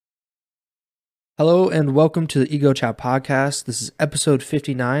Hello and welcome to the Ego Chat podcast. This is episode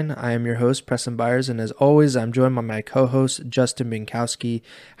 59. I am your host, Preston Byers, and as always, I'm joined by my co-host, Justin Binkowski.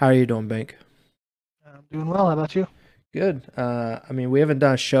 How are you doing, Bink? I'm doing well. How about you? Good. We haven't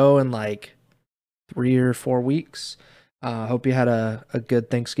done a show in like 3 or 4 weeks. Hope you had a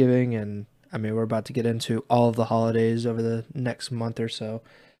good Thanksgiving, and we're about to get into all of the holidays over the next month or so.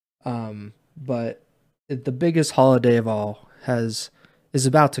 But the biggest holiday of all has is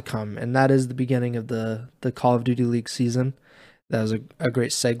about to come, and that is the beginning of the Call of Duty League season. That was a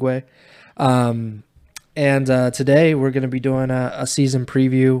great segue. Um, and Today we're going to be doing a season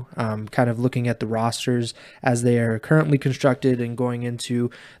preview, kind of looking at the rosters as they are currently constructed and going into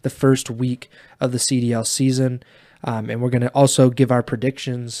the first week of the CDL season. And we're going to also give our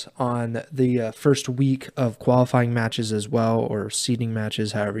predictions on the first week of qualifying matches as well, or seeding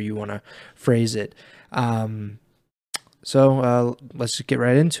matches, however you want to phrase it. Let's just get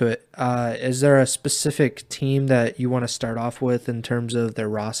right into it. Is there a specific team that you want to start off with in terms of their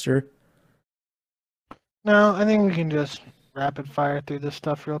roster? No, I think we can just rapid fire through this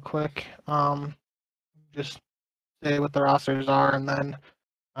stuff real quick. Just say what the rosters are, and then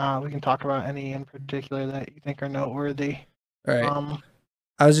we can talk about any in particular that you think are noteworthy. All right. Um,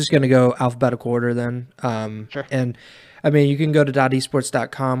 I was just going to go alphabetical order then. sure. You can go to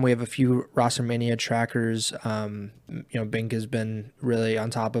 .esports.com. We have a few roster mania trackers. Bink has been really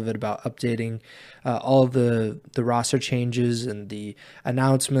on top of it about updating all of the roster changes and the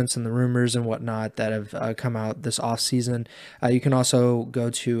announcements and the rumors and whatnot that have come out this off season. You can also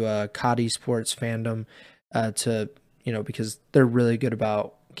go to COD Esports fandom because they're really good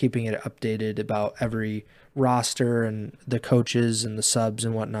about keeping it updated about every roster and the coaches and the subs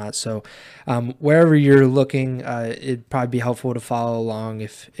and whatnot. So wherever you're looking, it'd probably be helpful to follow along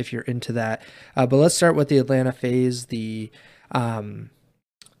if you're into that. But let's start with the Atlanta FaZe, the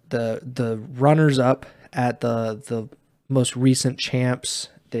runners up at the most recent champs.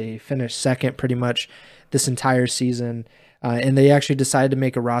 They finished second pretty much this entire season. And they actually decided to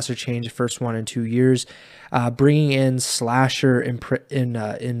make a roster change, the first one in 2 years, bringing in Slasher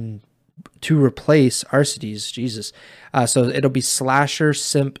in to replace Arcides. Jesus. So it'll be Slasher,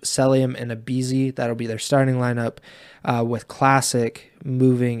 Simp, Celium, and Abizi. That'll be their starting lineup, with Classic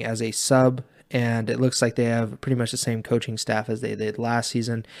moving as a sub. And it looks like they have pretty much the same coaching staff as they did last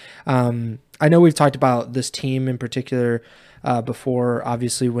season. I know we've talked about this team in particular before,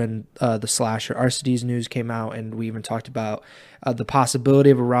 obviously, when the Slasher Arcides news came out, and we even talked about the possibility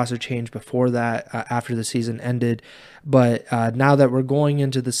of a roster change before that, after the season ended. But now that we're going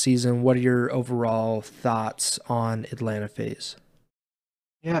into the season, what are your overall thoughts on Atlanta FaZe?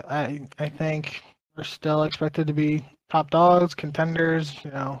 Yeah, I think we're still expected to be top dogs, contenders.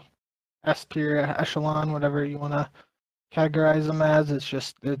 S tier, echelon, whatever you want to categorize them as.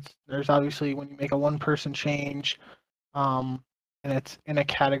 It's there's obviously when you make a one person change. Um, and it's in a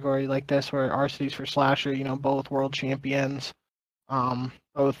category like this where RC's for Slasher, both world champions,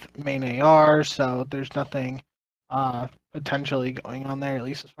 both main AR, so there's nothing potentially going on there, at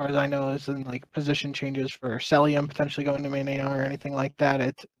least as far as I know, is in like position changes for Celium potentially going to main AR or anything like that.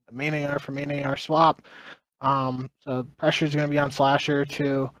 It's main AR for main AR swap. So pressure is going to be on Slasher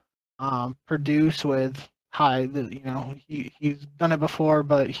to produce with high. He's done it before,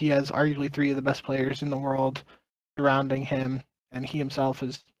 but he has arguably three of the best players in the world surrounding him, and he himself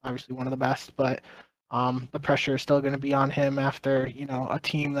is obviously one of the best. But the pressure is still going to be on him after a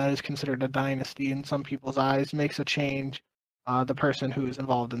team that is considered a dynasty in some people's eyes makes a change. The person who is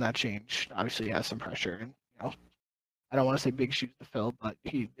involved in that change obviously has some pressure, and I don't want to say big shoes to fill, but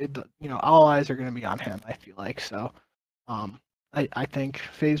all eyes are going to be on him. I feel like so. Um, I think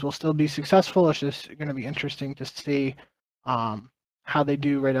FaZe will still be successful. It's just going to be interesting to see how they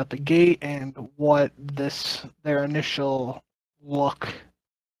do right out the gate and what their initial look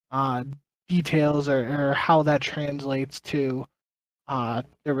uh, details or how that translates to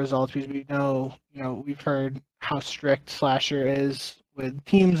their results. Because we've heard how strict Slasher is with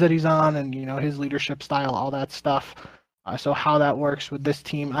teams that he's on, and his leadership style, all that stuff. So how that works with this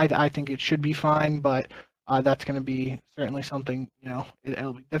team, I think it should be fine, but that's going to be certainly something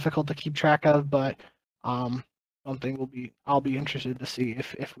it'll be difficult to keep track of, but something I'll be interested to see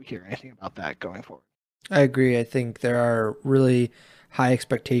if we hear anything about that going forward. I agree. I think there are really high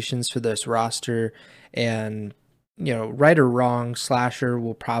expectations for this roster, and right or wrong, Slasher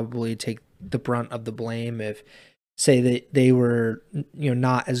will probably take the brunt of the blame if say they were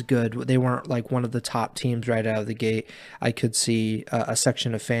not as good. They weren't like one of the top teams right out of the gate. I could see a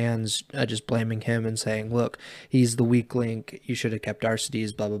section of fans just blaming him and saying, look, he's the weak link, you should have kept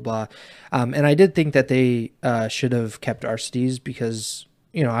Arcides, blah blah blah. And I did think that they should have kept Arcides because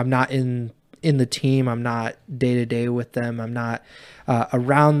I'm not in in the team. I'm not day to day with them. I'm not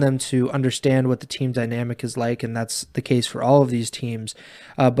around them to understand what the team dynamic is like, and that's the case for all of these teams.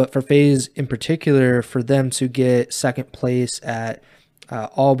 But for FaZe in particular, for them to get second place at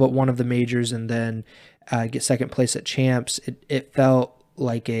all but one of the majors and then get second place at champs, it felt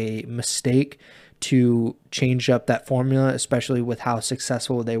like a mistake to change up that formula, especially with how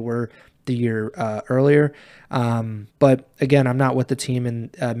successful they were the year earlier. But again, I'm not with the team,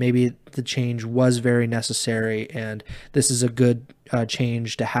 and maybe the change was very necessary, and this is a good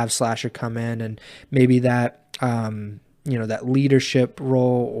change to have Slasher come in, and maybe that that leadership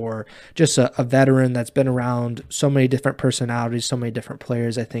role, or just a veteran that's been around so many different personalities, so many different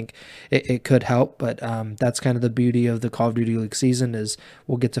players. I think it could help, but that's kind of the beauty of the Call of Duty League season, is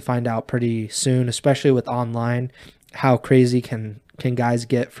we'll get to find out pretty soon, especially with online, how crazy can guys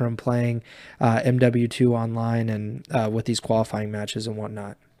get from playing MW2 online and with these qualifying matches and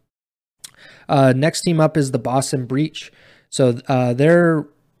whatnot. Next team up is the Boston Breach. So they're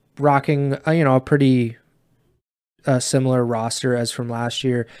rocking a pretty similar roster as from last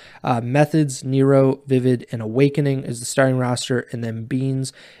year. Methods, Nero, Vivid, and Awakening is the starting roster, and then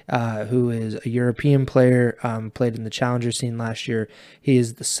Beans, who is a European player, played in the Challenger scene last year. He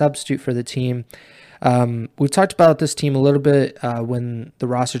is the substitute for the team. We've talked about this team a little bit when the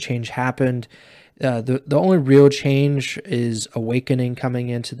roster change happened. The only real change is Awakening coming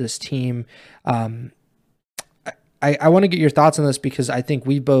into this team. I want to get your thoughts on this, because I think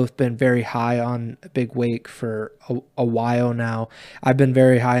we've both been very high on Big Wake for a while now. I've been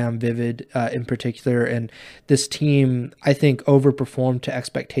very high on Vivid in particular, and this team, I think, overperformed to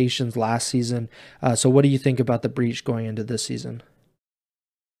expectations last season. So what do you think about the Breach going into this season?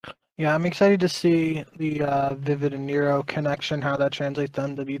 Yeah, I'm excited to see the Vivid and Nero connection, how that translates to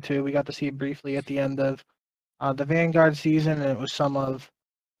MW2. We got to see it briefly at the end of the Vanguard season, and it was some of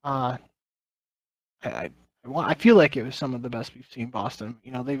I feel like it was some of the best we've seen Boston.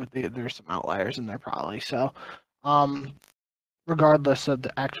 There's some outliers in there probably. So, regardless of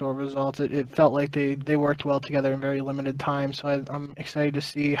the actual results, it felt like they worked well together in very limited time. So I'm excited to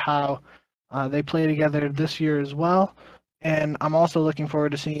see how they play together this year as well. And I'm also looking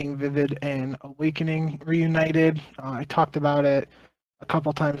forward to seeing Vivid and Awakening reunited. I talked about it a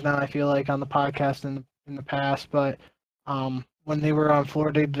couple times now, I feel like, on the podcast in the past, but when they were on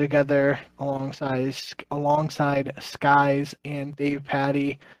Florida together alongside Skies and Dave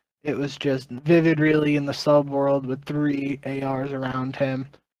Patty, it was just Vivid really in the sub world with 3 ARs around him,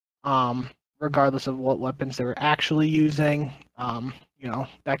 regardless of what weapons they were actually using.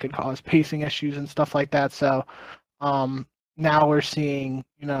 That could cause pacing issues and stuff like that. So now we're seeing,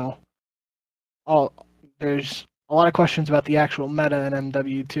 there's a lot of questions about the actual meta in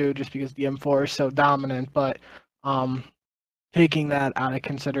MW2 just because the M4 is so dominant, but taking that out of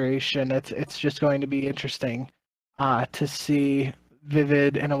consideration, it's just going to be interesting to see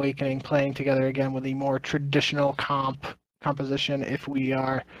Vivid and Awakening playing together again with a more traditional composition if we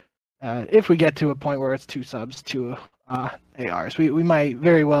get to a point where it's 2 subs, 2 ARs. We might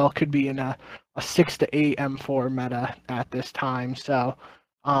very well could be in a 6 to 8 M4 meta at this time. So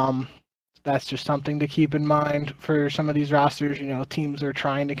that's just something to keep in mind for some of these rosters. Teams are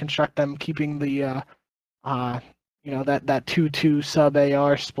trying to construct them, keeping the that 2-2 sub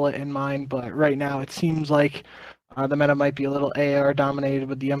AR split in mind. But right now it seems like the meta might be a little AR dominated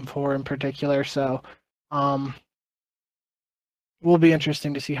with the M4 in particular. So will be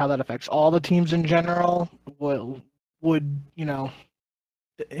interesting to see how that affects all the teams in general.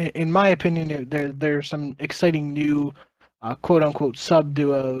 In my opinion, there's some exciting new quote unquote sub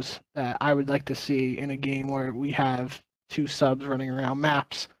duos that I would like to see in a game where we have 2 subs running around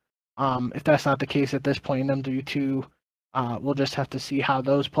maps. If that's not the case at this point in MW2, we'll just have to see how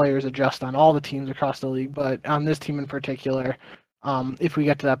those players adjust on all the teams across the league. But on this team in particular, if we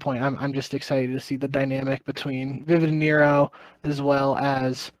get to that point, I'm just excited to see the dynamic between Vivid and Nero, as well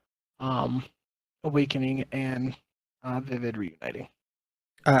as Awakening and Vivid reuniting.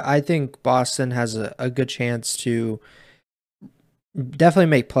 I think Boston has a good chance to definitely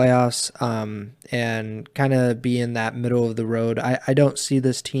make playoffs and kind of be in that middle of the road. I don't see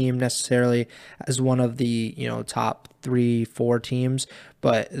this team necessarily as one of the top 3-4 teams,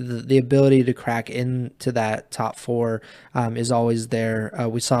 but the ability to crack into that top 4 is always there.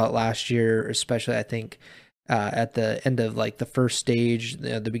 We saw it last year, especially I think at the end of like the first stage,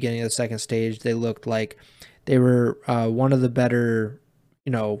 the beginning of the second stage, they looked like they were one of the better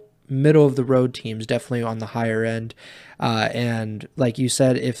middle of the road teams, definitely on the higher end. And like you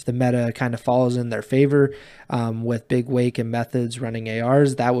said, if the meta kind of falls in their favor with Big Wake and Methods running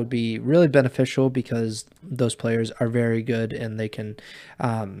ARs, that would be really beneficial because those players are very good and they can,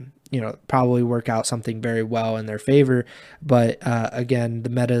 probably work out something very well in their favor. But again, the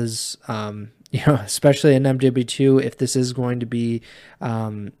metas, especially in MW2, if this is going to be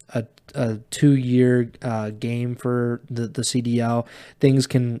a 2-year game for the CDL, things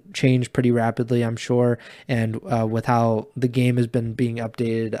can change pretty rapidly, I'm sure. And with how the game has been being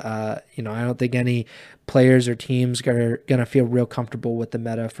updated, I don't think any players or teams are going to feel real comfortable with the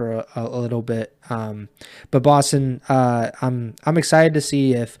meta for a little bit. But Boston, I'm excited to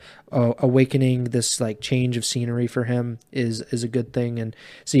see if awakening this like change of scenery for him is a good thing, and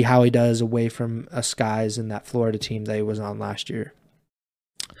see how he does away from Skies in that Florida team that he was on last year.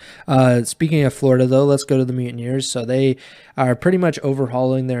 Speaking of Florida, though, let's go to the Mutineers. So they are pretty much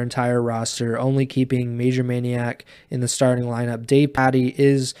overhauling their entire roster, only keeping Major Maniac in the starting lineup. Dave Patty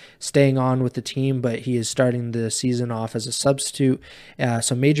is staying on with the team, but he is starting the season off as a substitute.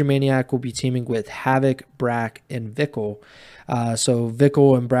 So Major Maniac will be teaming with Havoc, Brack, and Vickle. So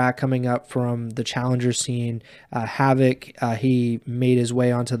Vickle and Brack coming up from the challenger scene. Havoc, he made his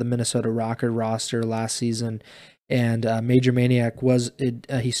way onto the Minnesota Rocket roster last season. And Major Maniac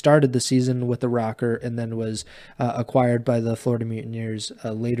he started the season with the Rocker and then was acquired by the Florida Mutineers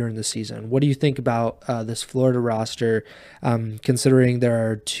later in the season. What do you think about this Florida roster, considering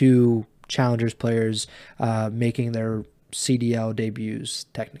there are 2 Challengers players making their CDL debuts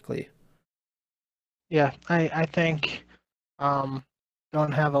technically? Yeah, I think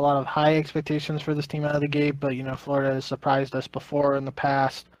don't have a lot of high expectations for this team out of the gate, but Florida has surprised us before in the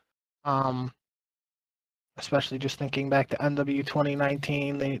past. Especially just thinking back to MW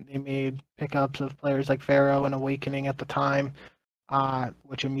 2019, they made pickups of players like Pharaoh and Awakening at the time,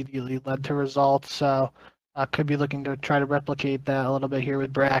 which immediately led to results. So could be looking to try to replicate that a little bit here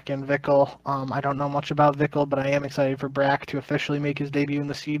with Brack and Vickle. I don't know much about Vickle, but I am excited for Brack to officially make his debut in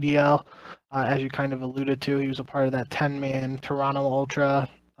the CDL. As you kind of alluded to, he was a part of that 10-man Toronto Ultra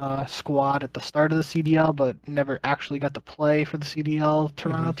squad at the start of the CDL, but never actually got to play for the CDL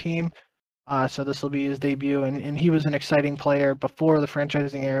Toronto team. So this will be his debut, and he was an exciting player before the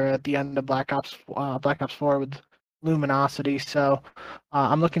franchising era at the end of Black Ops 4 with Luminosity. So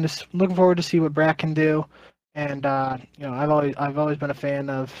I'm looking forward to see what Brack can do, and I've always been a fan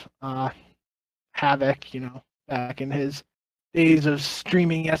of Havoc. Back in his days of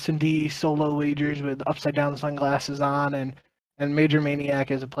streaming S&D solo wagers with upside down sunglasses on, and Major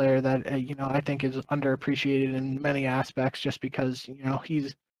Maniac is a player that I think is underappreciated in many aspects, just because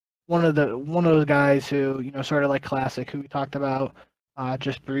he's one of those guys who, sort of like Classic, who we talked about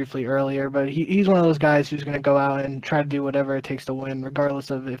just briefly earlier, but he's one of those guys who's going to go out and try to do whatever it takes to win,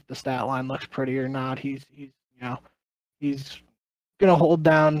 regardless of if the stat line looks pretty or not. He's going to hold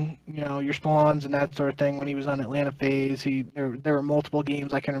down, your spawns and that sort of thing. When he was on Atlanta FaZe, there were multiple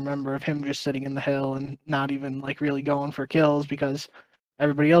games I can remember of him just sitting in the hill and not even like really going for kills because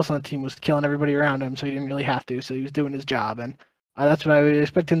everybody else on the team was killing everybody around him, so he didn't really have to. So he was doing his job, and that's what I would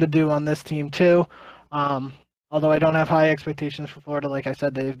expect him to do on this team too. Although I don't have high expectations for Florida, like I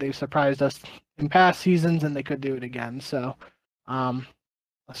said, they've surprised us in past seasons, and they could do it again. So, a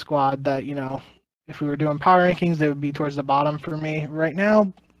squad that if we were doing power rankings, they would be towards the bottom for me right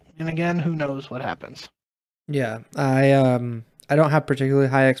now. And again, who knows what happens? Yeah, I don't have particularly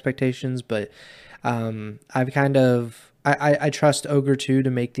high expectations, but I've kind of. I trust Ogre 2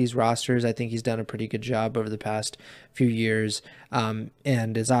 to make these rosters. I think he's done a pretty good job over the past few years. And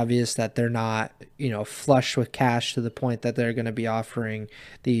it's obvious that they're not, flush with cash to the point that they're going to be offering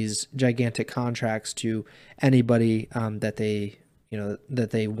these gigantic contracts to anybody that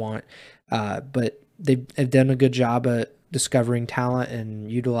they want. But they've done a good job at discovering talent and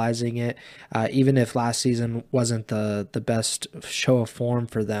utilizing it, even if last season wasn't the best show of form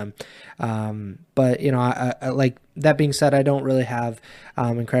for them. But I like that being said, I don't really have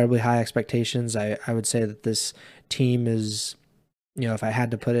incredibly high expectations. I would say that this team is, if I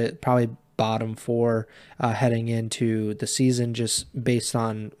had to put it, probably bottom 4 heading into the season, just based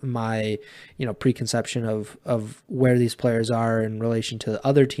on my preconception of where these players are in relation to the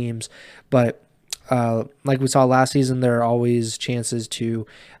other teams. But like we saw last season, there are always chances to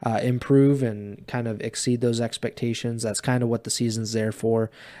improve and kind of exceed those expectations. That's kind of what the season's there for.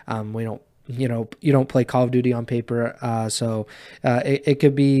 We don't, you don't play Call of Duty on paper, so it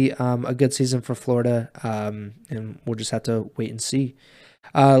could be a good season for Florida, and we'll just have to wait and see.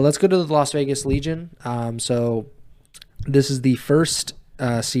 Let's go to the Las Vegas Legion. So this is the first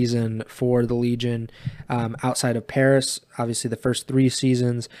season for the Legion outside of Paris. Obviously, the first 3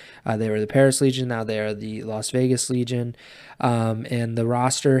 seasons, they were the Paris Legion. Now they are the Las Vegas Legion. And the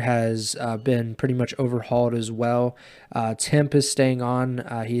roster has been pretty much overhauled as well. Temp is staying on.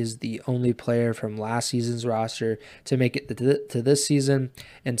 He is the only player from last season's roster to make it to this season.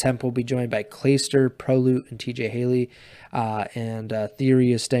 And Temp will be joined by Clayster, Prolute, and TJ Haley. And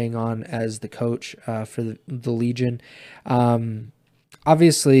Theory is staying on as the coach for the Legion.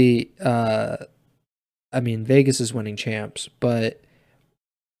 Obviously, Vegas is winning champs, but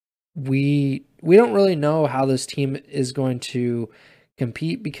we don't really know how this team is going to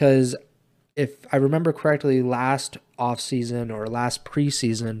compete, because if I remember correctly, last offseason or last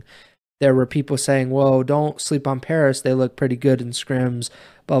preseason, there were people saying, well, don't sleep on Paris. They look pretty good in scrims,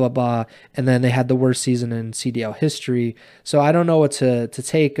 blah, blah, blah. And then they had the worst season in CDL history. So I don't know what to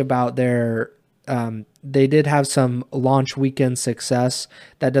take about their they did have some launch weekend success.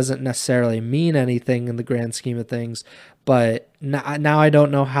 That doesn't necessarily mean anything in the grand scheme of things. But now I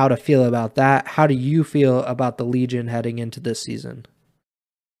don't know how to feel about that. How do you feel about the Legion heading into this season?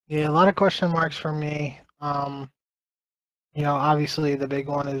 Yeah, a lot of question marks for me. Obviously the big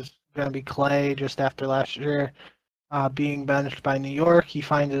one is going to be Clay just after last year being benched by New York. He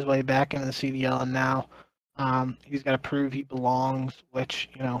finds his way back into the CDL, and now he's got to prove he belongs, which,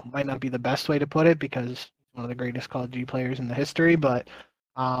 might not be the best way to put it because he's one of the greatest Call of Duty players in the history. But,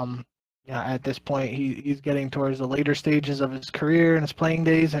 at this point, he's getting towards the later stages of his career and his playing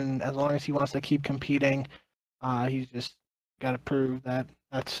days. And as long as he wants to keep competing, he's just got to prove that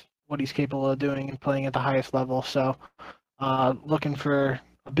that's what he's capable of doing and playing at the highest level. So looking for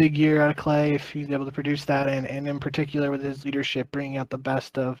a big year out of Clay if he's able to produce that. And in particular with his leadership, bringing out the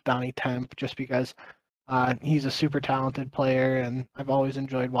best of Donnie Temp, just because he's a super talented player, and I've always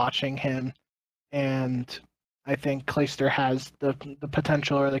enjoyed watching him. And I think Clayster has the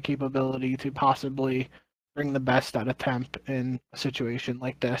potential or the capability to possibly bring the best out of Temp in a situation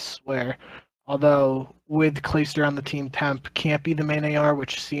like this, where although with Clayster on the team, Temp can't be the main AR,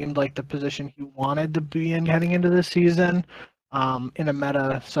 which seemed like the position he wanted to be in heading into this season, in a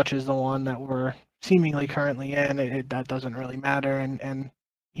meta such as the one that we're seemingly currently in, that doesn't really matter. And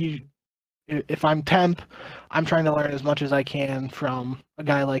if I'm Temp, I'm trying to learn as much as I can from a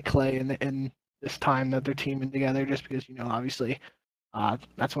guy like Clay in this time that they're teaming together, just because, obviously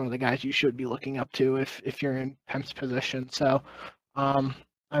that's one of the guys you should be looking up to if you're in Temp's position. So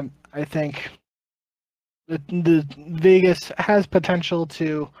I think the Vegas has potential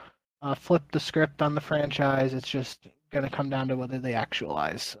to flip the script on the franchise. It's just going to come down to whether they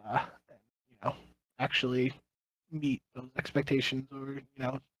actualize, actually meet those expectations, or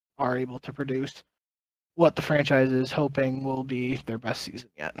are able to produce what the franchise is hoping will be their best season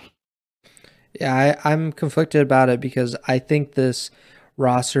yet. Yeah, I'm conflicted about it because I think this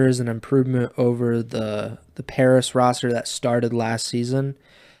roster is an improvement over the Paris roster that started last season.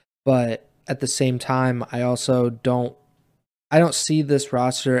 But at the same time, I also don't see this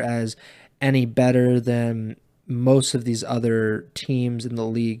roster as any better than most of these other teams in the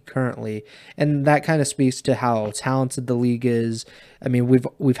league currently. And that kind of speaks to how talented the league is. I mean,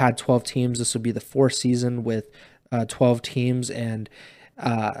 we've had 12 teams. This will be the 4th season with 12 teams, and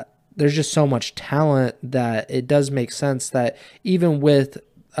there's just so much talent that it does make sense that even with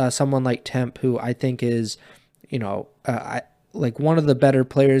someone like Temp, who I think is, like one of the better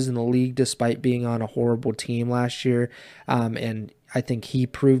players in the league despite being on a horrible team last year, and I think he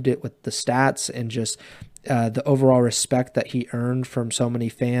proved it with the stats and just the overall respect that he earned from so many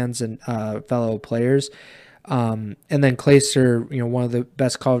fans and fellow players. And then Clayster, one of the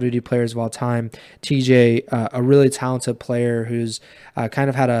best Call of Duty players of all time. TJ, a really talented player who's kind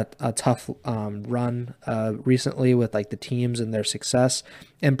of had a tough run recently with like the teams and their success.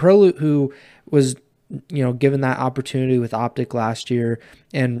 And Prolute, who was given that opportunity with Optic last year,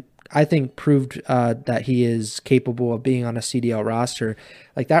 and I think proved that he is capable of being on a CDL roster.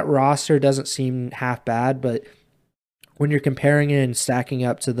 Like, that roster doesn't seem half bad, but when you're comparing it and stacking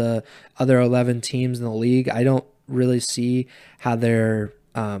up to the other 11 teams in the league, I don't really see how they're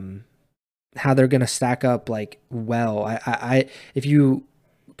going to stack up like well. I if you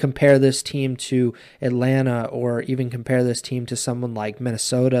compare this team to Atlanta or even compare this team to someone like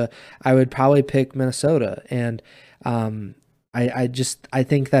Minnesota, I would probably pick Minnesota. And I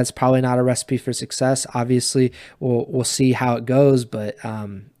think that's probably not a recipe for success. Obviously, we'll see how it goes, but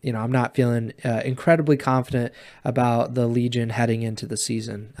I'm not feeling incredibly confident about the Legion heading into the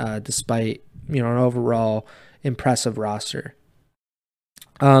season, despite an overall impressive roster.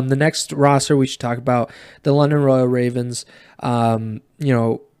 The next roster we should talk about, the London Royal Ravens.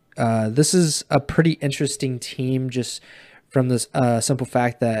 This is a pretty interesting team just from this simple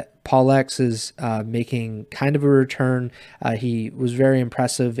fact that Paul X is making kind of a return. He was very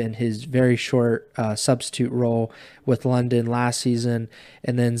impressive in his very short substitute role with London last season,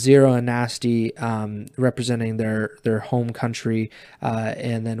 and then Zero and Nasty representing their home country,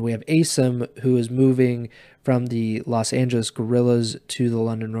 and then we have Asim, who is moving from the Los Angeles Guerrillas to the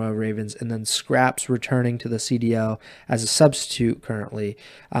London Royal Ravens, and then Scraps returning to the CDL as a substitute currently.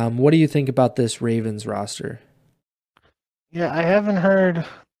 What do you think about this Ravens roster? Yeah, I haven't heard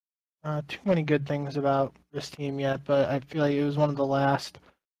too many good things about this team yet, but I feel like it was one of the last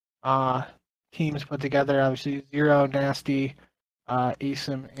uh, teams put together. Obviously, Zero, Nasty,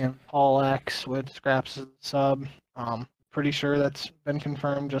 Asim, and Paul X with Scraps as the sub. Pretty sure that's been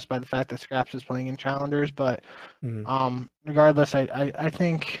confirmed just by the fact that Scraps is playing in Challengers. But Mm. regardless, I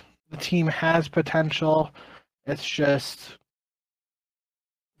think the team has potential. It's just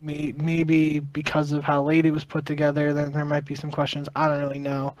maybe because of how late it was put together, then there might be some questions. I don't really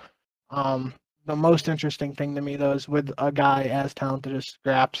know. The most interesting thing to me, though, is with a guy as talented as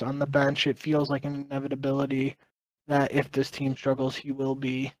Scraps on the bench, it feels like an inevitability that if this team struggles, he will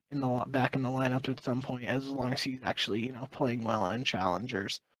be back in the lineup at some point, as long as he's actually playing well in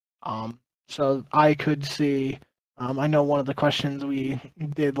challengers. So I could see. I know one of the questions we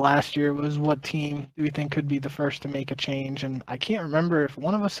did last year was what team do we think could be the first to make a change, and I can't remember if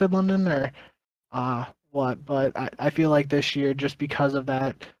one of us said London or what, but I feel like this year, just because of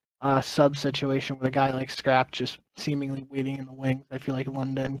that sub situation with a guy like Scrap just seemingly waiting in the wings, I feel like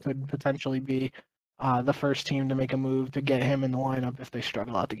London could potentially be the first team to make a move to get him in the lineup if they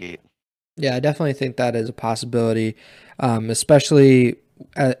struggle out the gate. Yeah, I definitely think that is a possibility, especially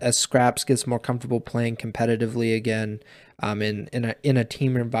as Scraps gets more comfortable playing competitively again, in a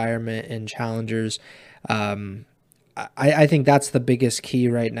team environment in challengers. Um, I think that's the biggest key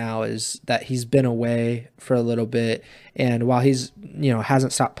right now is that he's been away for a little bit. And while he's,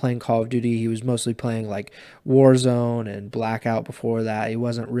 hasn't stopped playing Call of Duty, he was mostly playing like Warzone and Blackout before that. He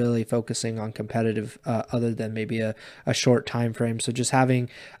wasn't really focusing on competitive other than maybe a short time frame. So just having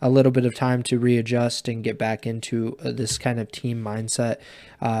a little bit of time to readjust and get back into this kind of team mindset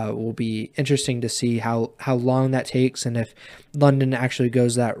will be interesting to see how long that takes. And if London actually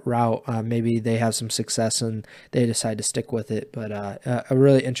goes that route, maybe they have some success and they decide to stick with it. But a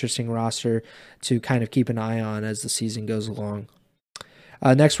really interesting roster to kind of keep an eye on as the season goes along.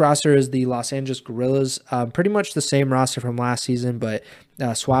 Next roster is the Los Angeles Guerrillas. Pretty much the same roster from last season, but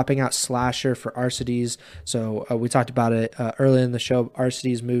swapping out Slasher for Arcides. So we talked about it earlier in the show.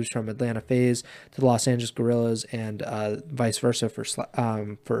 Arcides moves from Atlanta FaZe to the Los Angeles Guerrillas, and vice versa for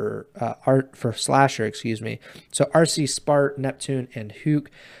Slasher. Excuse me. So RC, Spart, Neptune, and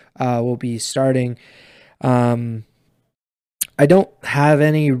Hook will be starting. I don't have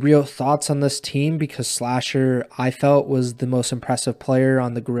any real thoughts on this team because Slasher, I felt, was the most impressive player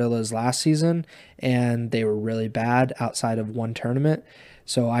on the Guerrillas last season, and they were really bad outside of one tournament.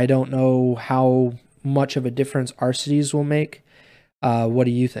 So I don't know how much of a difference Arcides will make. What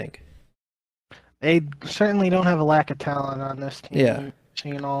do you think? They certainly don't have a lack of talent on this Yeah. team.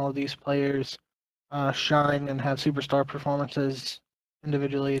 Seeing all of these players shine and have superstar performances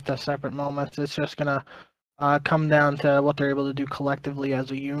individually at the separate moments, it's just gonna come down to what they're able to do collectively as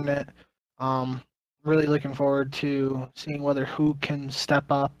a unit. Um, really looking forward to seeing whether who can step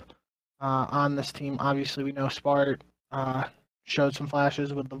up on this team. Obviously, we know Spart showed some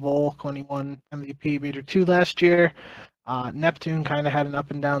flashes with the Volk when he won MVP Major 2 last year. Neptune kind of had an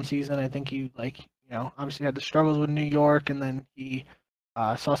up and down season. I think he, obviously had the struggles with New York, and then he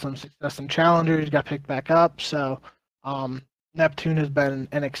saw some success in Challengers, got picked back up. So, Neptune has been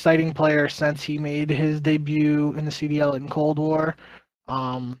an exciting player since he made his debut in the CDL in Cold War.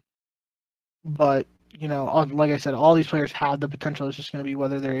 But, like I said, all these players have the potential. It's just going to be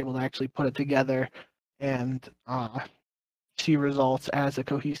whether they're able to actually put it together and see results as a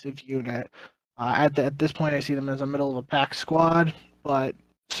cohesive unit. At this point, I see them as a middle of a pack squad, but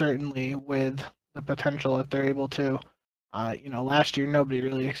certainly with the potential if they're able to. Last year nobody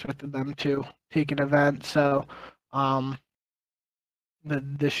really expected them to take an event, so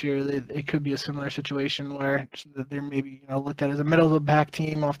this year it could be a similar situation where they're maybe looked at as a middle of the pack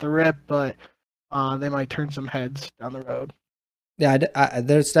team off the rip, but they might turn some heads down the road. Yeah,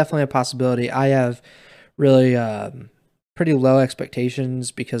 there's definitely a possibility. I have really pretty low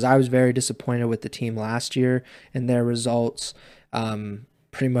expectations because I was very disappointed with the team last year and their results.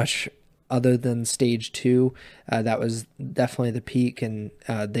 Pretty much other than stage 2, that was definitely the peak, and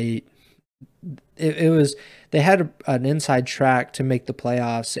they it was they had an inside track to make the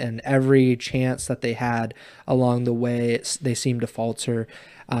playoffs, and every chance that they had along the way, they seemed to falter.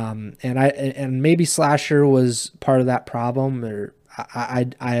 And maybe Slasher was part of that problem, or I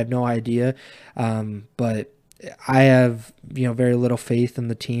have no idea. But I have very little faith in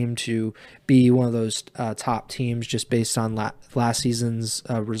the team to be one of those top teams just based on last season's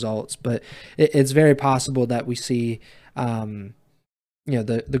results. But it's very possible that we see.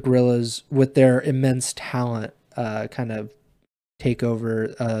 The Gorillas with their immense talent kind of take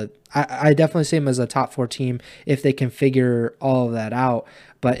over. I definitely see them as a top four team if they can figure all of that out.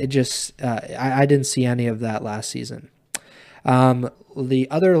 But it just I didn't see any of that last season. The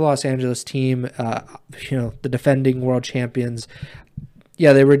other Los Angeles team, the defending world champions,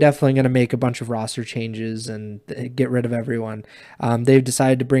 yeah, they were definitely going to make a bunch of roster changes and get rid of everyone. They've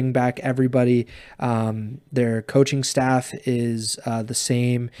decided to bring back everybody. Their coaching staff is the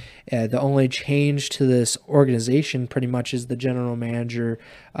same. The only change to this organization pretty much is the general manager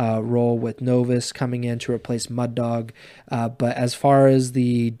role, with Novus coming in to replace Mud Dog. But as far as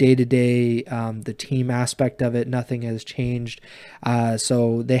the day-to-day, the team aspect of it, nothing has changed.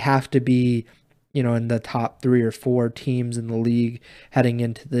 So they have to be in the top 3 or 4 teams in the league heading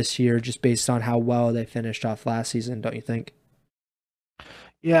into this year, just based on how well they finished off last season, don't you think?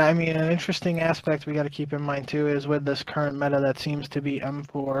 Yeah, I mean, an interesting aspect we got to keep in mind too is with this current meta that seems to be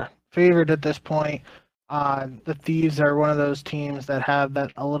M4 favored at this point. The Thieves are one of those teams that have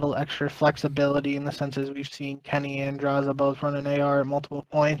that a little extra flexibility in the sense as we've seen Kenny and Draza both run an AR at multiple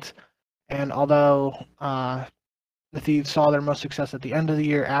points. And although the Thieves saw their most success at the end of the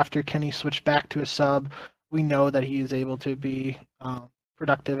year after Kenny switched back to a sub, we know that he is able to be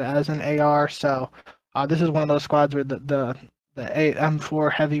productive as an AR. So this is one of those squads where the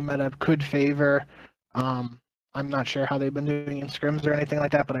M4 heavy meta could favor. I'm not sure how they've been doing in scrims or anything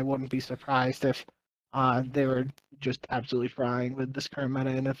like that, but I wouldn't be surprised if they were just absolutely frying with this current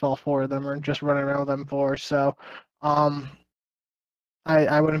meta, and if all 4 of them are just running around with M4. So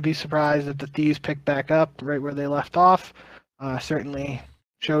I wouldn't be surprised if the Thieves pick back up right where they left off. Certainly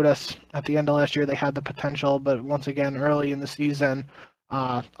showed us at the end of last year they had the potential, but once again, early in the season,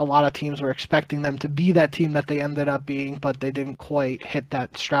 a lot of teams were expecting them to be that team that they ended up being, but they didn't quite hit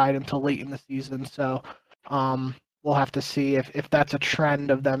that stride until late in the season. So we'll have to see if that's a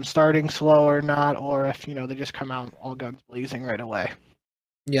trend of them starting slow or not, or if they just come out all guns blazing right away.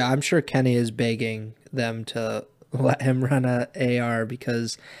 Yeah, I'm sure Kenny is begging them to let him run a AR,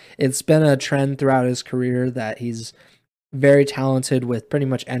 because it's been a trend throughout his career that he's very talented with pretty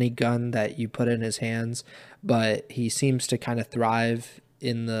much any gun that you put in his hands, but he seems to kind of thrive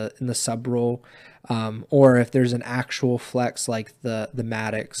in the sub role, or if there's an actual flex like the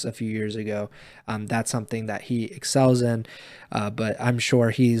Maddox a few years ago, that's something that he excels in. But I'm sure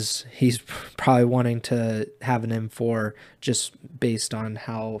he's probably wanting to have an M4 just based on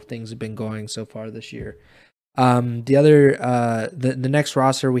how things have been going so far this year. The next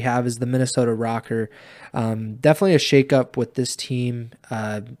roster we have is the Minnesota Rocker. Definitely a shakeup with this team.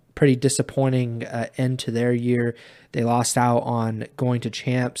 Pretty disappointing end to their year. They lost out on going to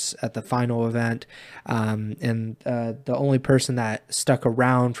champs at the final event, and the only person that stuck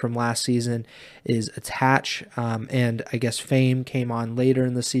around from last season is Attach, and I guess Fame came on later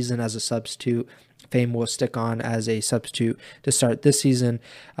in the season as a substitute. Fame will stick on as a substitute to start this season.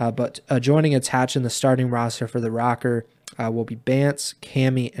 But joining Attach in the starting roster for the Rocker will be Bance,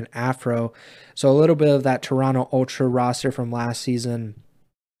 Cammy, and Afro. So a little bit of that Toronto Ultra roster from last season.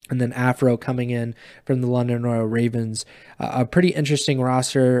 And then Afro coming in from the London Royal Ravens. A pretty interesting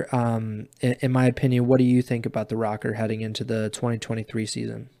roster, in my opinion. What do you think about the Rocker heading into the 2023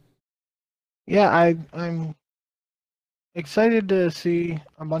 season? Yeah, I'm excited to see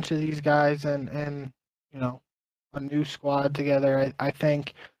a bunch of these guys and a new squad together. I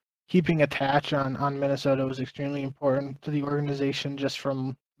think keeping Attach on Minnesota was extremely important to the organization just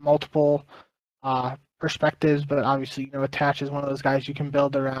from multiple perspectives, but obviously Attach is one of those guys you can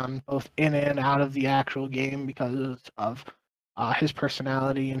build around both in and out of the actual game because of his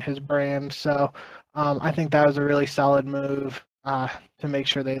personality and his brand. So I think that was a really solid move to make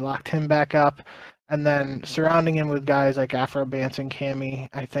sure they locked him back up. And then surrounding him with guys like Afro Bance and Cammy,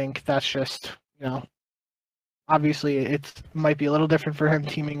 I think that's just, obviously it might be a little different for him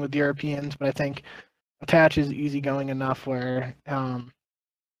teaming with Europeans, but I think Attach is easygoing enough where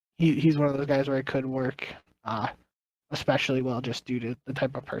he's one of those guys where it could work especially well just due to the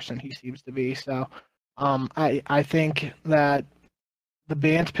type of person he seems to be. So I think that the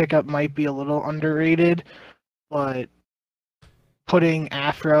Bance pickup might be a little underrated, but putting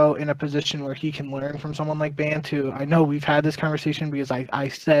Afro in a position where he can learn from someone like Bantu. I know we've had this conversation because I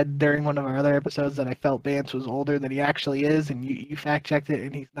said during one of our other episodes that I felt Bance was older than he actually is, and you fact checked it,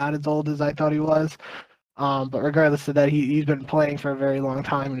 and he's not as old as I thought he was. But regardless of that, he's been playing for a very long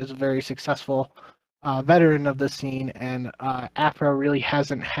time and is a very successful veteran of the scene. And Afro really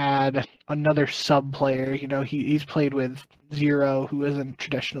hasn't had another sub player. You know, he's played with Zero, who isn't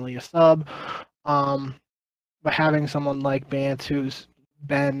traditionally a sub. Um, but having someone like Bance, who's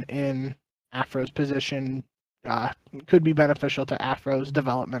been in Afro's position, could be beneficial to Afro's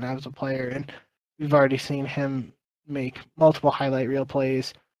development as a player. And we've already seen him make multiple highlight reel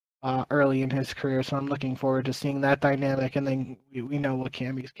plays early in his career. So I'm looking forward to seeing that dynamic. And then we know what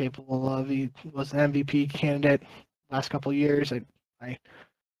Cammy's capable of. He was an MVP candidate last couple of years. I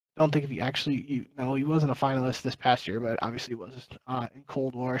don't think if he actually, he wasn't a finalist this past year, but obviously was in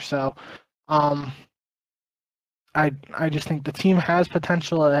Cold War. So I just think the team has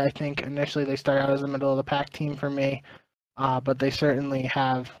potential. I think initially they start out as a middle of the pack team for me, but they certainly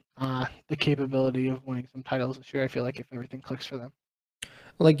have the capability of winning some titles this year. I feel like if everything clicks for them.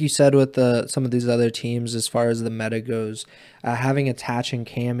 Like you said with some of these other teams, as far as the meta goes, having Attach and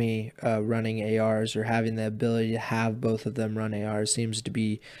Cammy running ARs or having the ability to have both of them run ARs seems to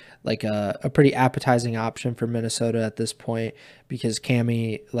be like a pretty appetizing option for Minnesota at this point, because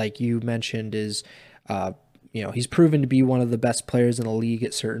Cammy, like you mentioned, is he's proven to be one of the best players in the league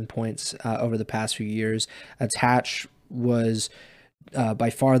at certain points over the past few years. Attach was by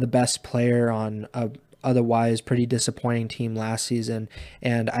far the best player on a otherwise pretty disappointing team last season.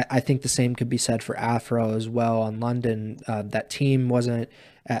 And I think the same could be said for Afro as well on London. That team wasn't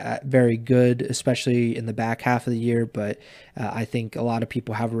very good, especially in the back half of the year, but I think a lot of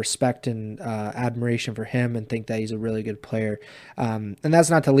people have respect and admiration for him and think that he's a really good player. And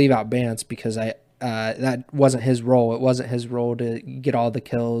that's not to leave out Bance, because that wasn't his role. It wasn't his role to get all the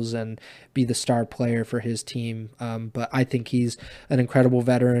kills and be the star player for his team. But I think he's an incredible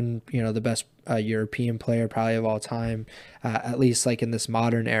veteran, the best European player probably of all time, at least like in this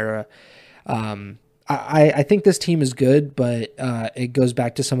modern era. I think this team is good, but it goes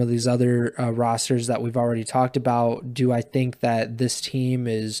back to some of these other rosters that we've already talked about. Do I think that this team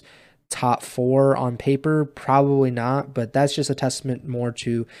is top 4 on paper? Probably not, but that's just a testament more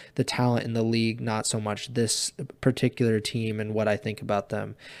to the talent in the league, not so much this particular team and what I think about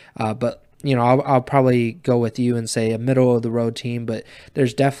them. But I'll probably go with you and say a middle of the road team, but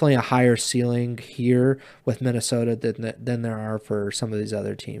there's definitely a higher ceiling here with Minnesota than there are for some of these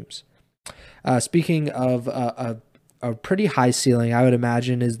other teams. Speaking of a pretty high ceiling, I would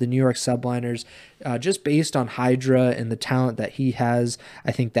imagine, is the New York Subliners. Just based on Hydra and the talent that he has,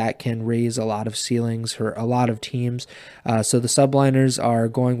 I think that can raise a lot of ceilings for a lot of teams. So the Subliners are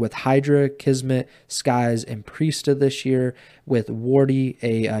going with Hydra, Kismet, Skies, and Priesta this year, with Wardy,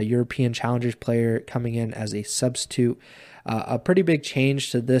 a European Challengers player, coming in as a substitute. A pretty big change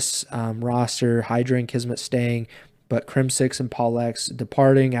to this roster. Hydra and Kismet staying, but Crimsix and Paulex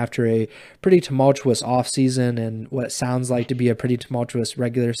departing after a pretty tumultuous offseason and what it sounds like to be a pretty tumultuous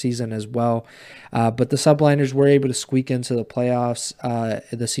regular season as well. But the Subliners were able to squeak into the playoffs,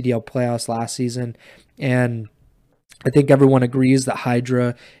 the CDL playoffs last season. And I think everyone agrees that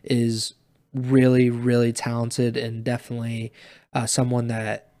Hydra is really, really talented and definitely someone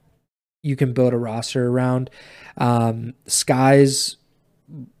that you can build a roster around. Skies,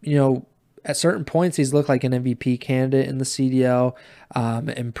 at certain points, he's looked like an MVP candidate in the CDL,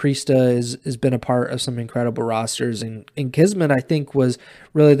 and Priesta has been a part of some incredible rosters. And Kismet, I think, was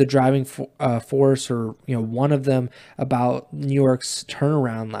really the driving force, or one of them, about New York's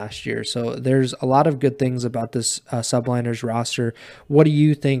turnaround last year. So there's a lot of good things about this Subliners roster. What do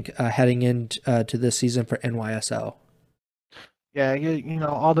you think heading into to this season for NYSL? Yeah,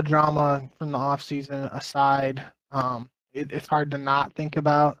 all the drama from the offseason aside, it's hard to not think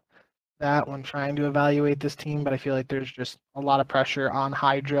about that when trying to evaluate this team, but I feel like there's just a lot of pressure on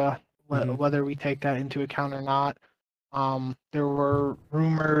Hydra, whether we take that into account or not. There were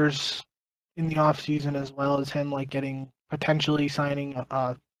rumors in the offseason, as well as him potentially signing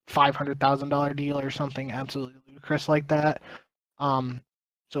a $500,000 deal or something absolutely ludicrous like that.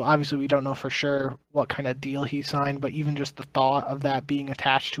 So obviously we don't know for sure what kind of deal he signed, but even just the thought of that being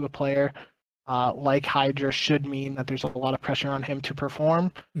attached to a player like Hydra should mean that there's a lot of pressure on him to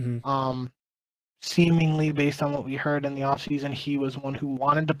perform. Mm-hmm. Seemingly, based on what we heard in the offseason, he was one who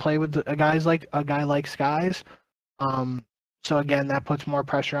wanted to play with a guy like Skies. So again, that puts more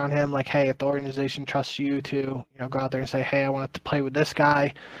pressure on him. Like, hey, if the organization trusts you to go out there and say, hey, I want to play with this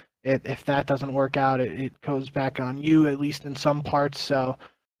guy, if that doesn't work out, it goes back on you, at least in some parts. So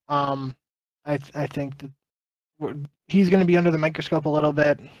I think that he's going to be under the microscope a little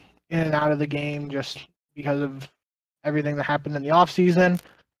bit in and out of the game just because of everything that happened in the offseason.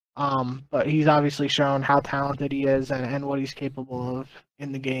 But he's obviously shown how talented he is and what he's capable of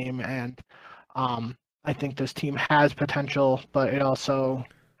in the game. And I think this team has potential, but it also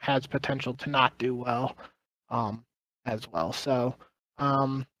has potential to not do well as well. So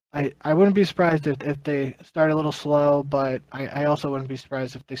I wouldn't be surprised if they start a little slow, but I also wouldn't be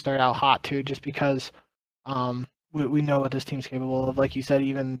surprised if they start out hot too, just because we know what this team's capable of. Like you said,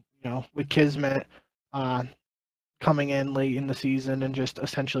 even with Kismet coming in late in the season and just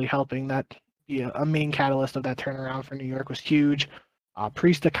essentially helping that be a main catalyst of that turnaround for New York was huge.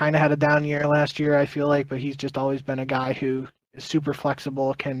 Priesta kind of had a down year last year, I feel like, but he's just always been a guy who is super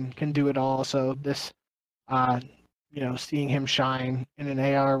flexible, can do it all. So this, seeing him shine in an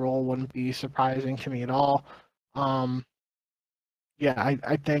AR role wouldn't be surprising to me at all. I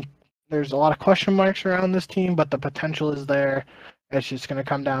think there's a lot of question marks around this team, but the potential is there. It's just going to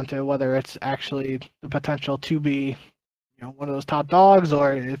come down to whether it's actually the potential to be, one of those top dogs,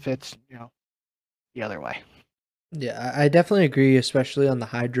 or if it's, the other way. Yeah, I definitely agree, especially on the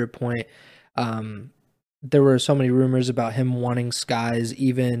Hydra point. There were so many rumors about him wanting Skies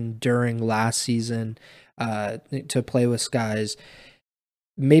even during last season to play with Skies.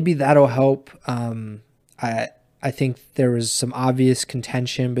 Maybe that'll help. I think there was some obvious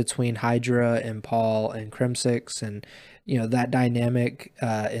contention between Hydra and Paul and Crimsix, and that dynamic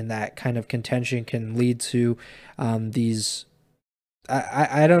and that kind of contention can lead to these.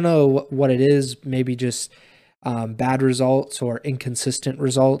 I don't know what it is. Maybe just bad results or inconsistent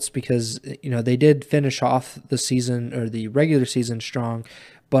results, because they did finish off the season or the regular season strong,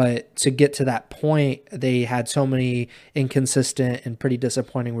 but to get to that point, they had so many inconsistent and pretty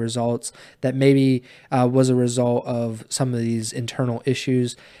disappointing results that maybe was a result of some of these internal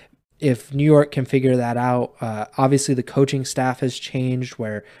issues. If New York can figure that out, obviously the coaching staff has changed,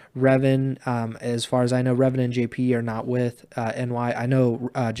 where Revan, as far as I know, Revan and JP are not with NY. I know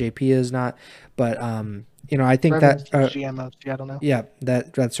JP is not, but I think Revan's that GM of Seattle now. Yeah,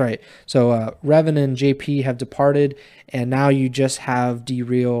 that's right. So Revan and JP have departed, and now you just have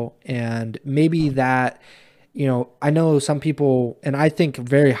D-Real, and maybe that. I know some people, and I think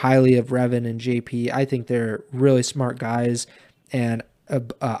very highly of Revan and JP. I think they're really smart guys, and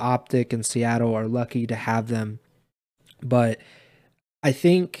Optic and Seattle are lucky to have them. But I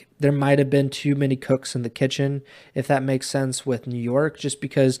think there might have been too many cooks in the kitchen, if that makes sense, with New York, just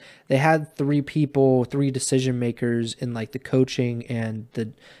because they had three decision makers in like the coaching and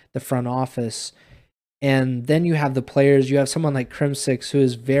the front office. And then you have the players. You have someone like Crimsix, who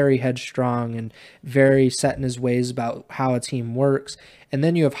is very headstrong and very set in his ways about how a team works. And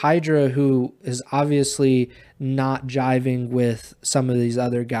then you have Hydra, who is obviously not jiving with some of these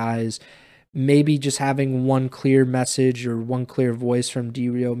other guys. Maybe just having one clear message or one clear voice from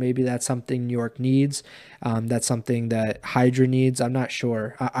D-Real, maybe that's something New York needs. That's something that Hydra needs. I'm not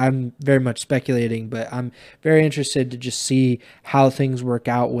sure. I'm very much speculating, but I'm very interested to just see how things work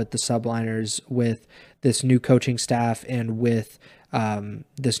out with the subliners, with this new coaching staff, and with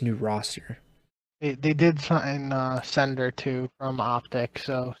this new roster. They did sign Sender too from Optic,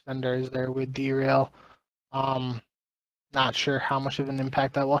 so Sender is there with D-Real. Not sure how much of an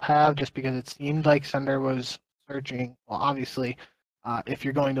impact that will have, just because it seemed like Sender was searching. Well, obviously, if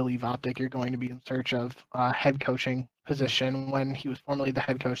you're going to leave Optic, you're going to be in search of a head coaching position. When he was formerly the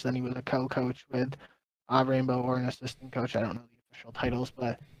head coach, then he was a co-coach with Rainbow, or an assistant coach. I don't know the official titles,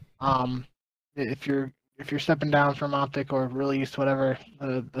 but if you're stepping down from Optic or released, whatever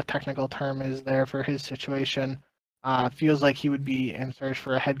the technical term is there for his situation, feels like he would be in search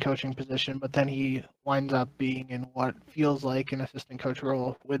for a head coaching position, but then he winds up being in what feels like an assistant coach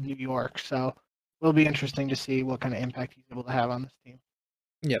role with New York. So it'll be interesting to see what kind of impact he's able to have on this team.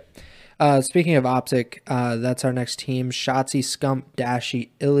 Yep. Speaking of Optic, that's our next team: Shotzzy, Scump,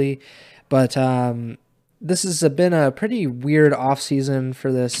 Dashy, Illy. But this has been a pretty weird offseason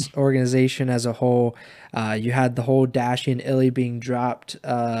for this organization as a whole. You had the whole Dashy and Illy being dropped,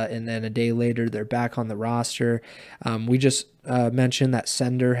 and then a day later they're back on the roster. We just mentioned that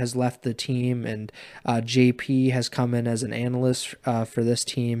Sender has left the team, and JP has come in as an analyst for this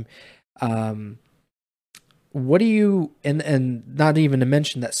team. What do you, and not even to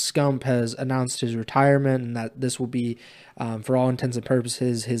mention that Scump has announced his retirement, and that this will be, for all intents and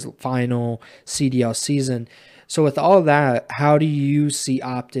purposes, his final CDL season. So with all of that, how do you see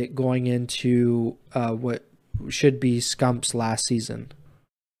Optic going into what should be Scump's last season?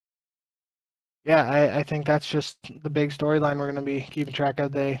 Yeah, I think that's just the big storyline we're going to be keeping track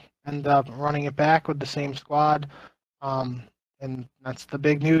of. They end up running it back with the same squad. And that's the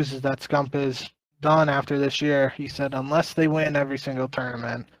big news, is that Scump is done after this year, he said unless they win every single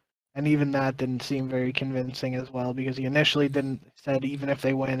tournament, and even that didn't seem very convincing as well because he initially didn't said even if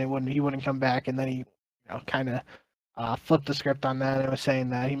they win, he wouldn't come back, and then he kind of flipped the script on that and was saying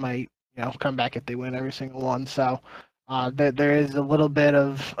that he might come back if they win every single one. So there is a little bit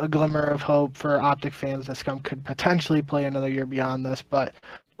of a glimmer of hope for Optic fans that Scum could potentially play another year beyond this, but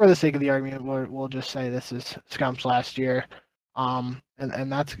for the sake of the argument, we'll just say this is Scump's last year.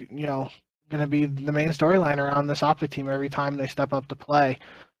 And that's going to be the main storyline around this Optic team every time they step up to play.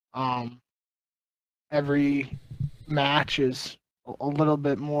 Every match is a little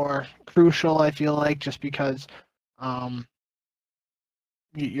bit more crucial, I feel like, just because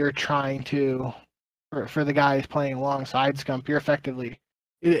you're trying to, for the guys playing alongside Scump, you're effectively,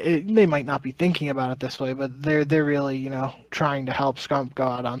 they might not be thinking about it this way, but they're really, trying to help Scump go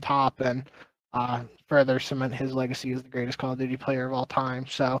out on top and further cement his legacy as the greatest Call of Duty player of all time.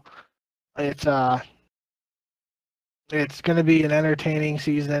 So it's going to be an entertaining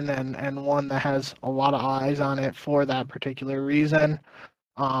season and one that has a lot of eyes on it for that particular reason.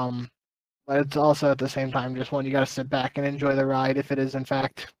 But it's also at the same time just one you got to sit back and enjoy the ride if it is in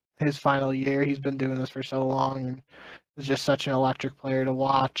fact his final year. He's been doing this for so long and is just such an electric player to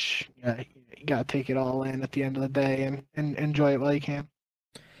watch. You got to take it all in at the end of the day and enjoy it while you can.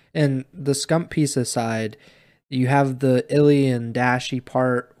 And the Scump piece aside, you have the Illy and Dashy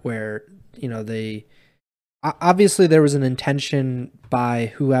part where, they obviously there was an intention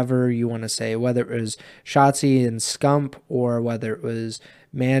by whoever you want to say, whether it was Shotzzy and Scump or whether it was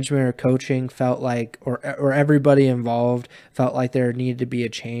management or coaching, felt like, or everybody involved felt like there needed to be a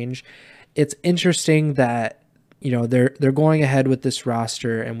change. It's interesting that they're going ahead with this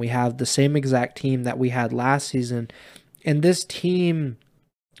roster and we have the same exact team that we had last season, and this team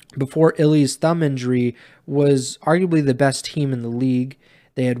before Illy's thumb injury was arguably the best team in the league.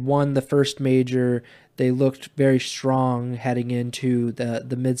 They had won the first major. They looked very strong heading into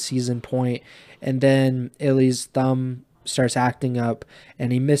the mid-season point, and then Illy's thumb starts acting up,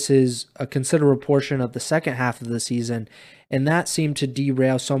 and he misses a considerable portion of the second half of the season, and that seemed to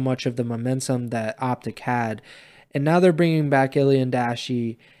derail so much of the momentum that Optic had. And now they're bringing back Illy and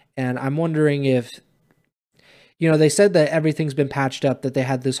Dashy, and I'm wondering if, they said that everything's been patched up, that they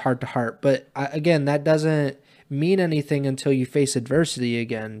had this heart-to-heart, but again, that doesn't mean anything until you face adversity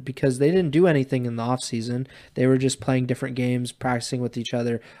again, because they didn't do anything in the off season. They were just playing different games, practicing with each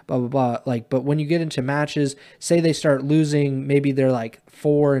other, blah blah blah. But when you get into matches, say they start losing, maybe they're like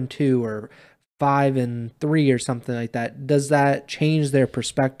 4-2 or 5-3 or something like that. Does that change their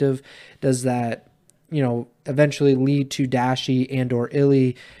perspective? Does that eventually lead to Dashy and or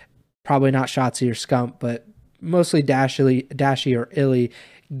Illy, probably not Shotzzy or Scump, but mostly Dashy or Illy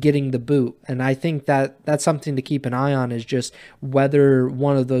getting the boot? And I think that that's something to keep an eye on, is just whether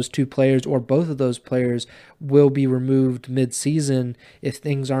one of those two players or both of those players will be removed mid-season if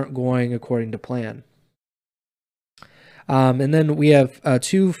things aren't going according to plan. And then we have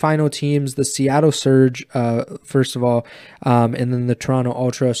two final teams, the Seattle Surge, first of all, and then the Toronto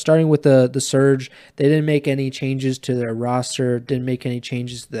Ultra. Starting with the Surge, they didn't make any changes to their roster, didn't make any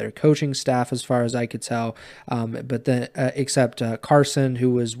changes to their coaching staff as far as I could tell, but then except Carson, who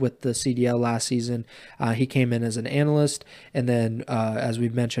was with the CDL last season, he came in as an analyst, and then as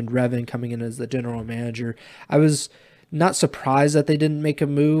we've mentioned, Revan coming in as the general manager. I was not surprised that they didn't make a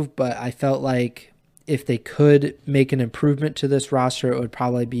move, but I felt like if they could make an improvement to this roster, it would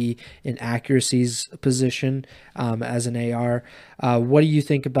probably be in Accuracy's position as an AR. What do you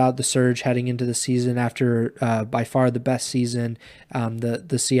think about the Surge heading into the season after by far the best season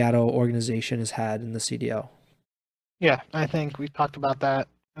the Seattle organization has had in the CDL? Yeah, I think we talked about that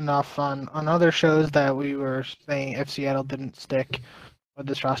enough on other shows that we were saying if Seattle didn't stick with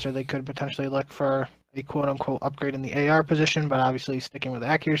this roster, they could potentially look for a quote-unquote upgrade in the AR position, but obviously sticking with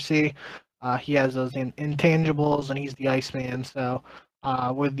Accuracy. He has those intangibles, and he's the Iceman. So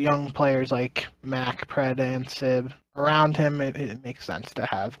with young players like Mac, Pred, and Sib around him, it makes sense to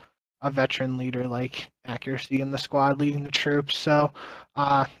have a veteran leader like Accuracy in the squad leading the troops. So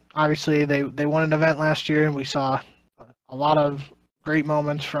obviously they won an event last year, and we saw a lot of great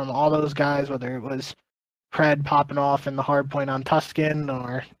moments from all those guys, whether it was Pred popping off in the hard point on Tuscan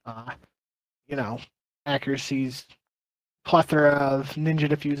or, Accuracy's plethora of ninja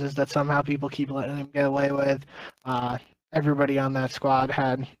diffuses that somehow people keep letting him get away with. Everybody on that squad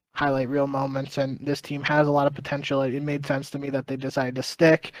had highlight reel moments, and this team has a lot of potential. It made sense to me that they decided to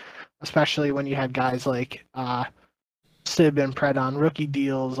stick, especially when you had guys like Sib and Pred on rookie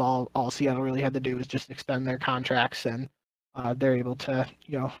deals. All Seattle really had to do was just extend their contracts, and they're able to,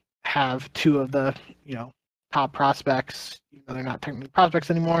 have two of the, top prospects. You know, they're not technically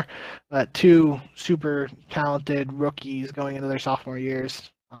prospects anymore, but two super talented rookies going into their sophomore years.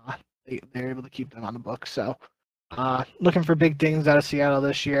 They're able to keep them on the books. So looking for big things out of Seattle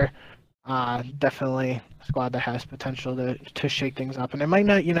this year. Definitely a squad that has potential to shake things up. And it might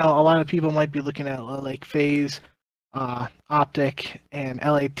not, a lot of people might be looking at like FaZe, Optic, and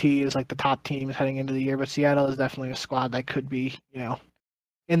LAT as like the top teams heading into the year, but Seattle is definitely a squad that could be,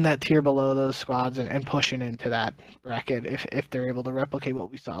 in that tier below those squads and pushing into that bracket if they're able to replicate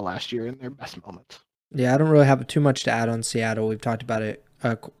what we saw last year in their best moments. Yeah, I don't really have too much to add on Seattle. We've talked about it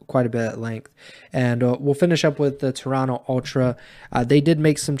quite a bit at length. And we'll finish up with the Toronto Ultra. They did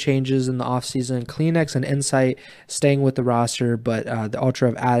make some changes in the offseason. Kleenex and Insight staying with the roster, but the Ultra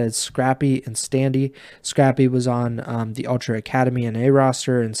have added Scrappy and Standy. Scrappy was on the Ultra Academy and A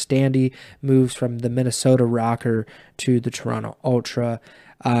roster, and Standy moves from the Minnesota Rocker to the Toronto Ultra.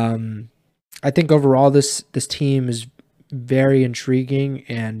 I think overall this team is very intriguing,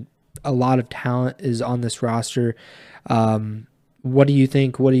 and a lot of talent is on this roster. What do you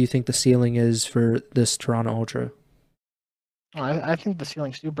think? What do you think the ceiling is for this Toronto Ultra? I think the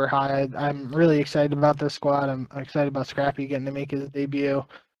ceiling's super high. I'm really excited about this squad. I'm excited about Scrappy getting to make his debut.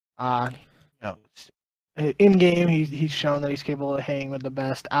 Uh, in game, he's shown that he's capable of hanging with the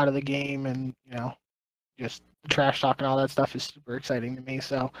best out of the game, and just trash talk and all that stuff is super exciting to me.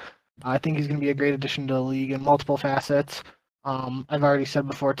 So I think he's going to be a great addition to the league in multiple facets. I've already said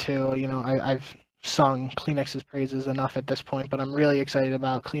before too, I've sung Kleenex's praises enough at this point, but I'm really excited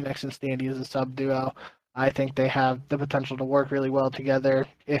about Kleenex and Standy as a sub duo. I think they have the potential to work really well together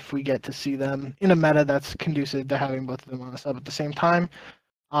if we get to see them in a meta that's conducive to having both of them on a sub at the same time.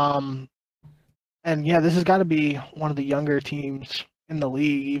 And yeah, this has got to be one of the younger teams in the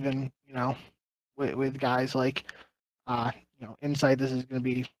league, even, with guys like, Insight. This is going to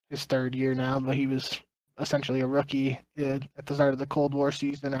be his third year now, but he was essentially a rookie at the start of the Cold War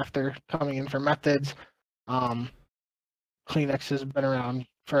season after coming in for Methods. Kleenex has been around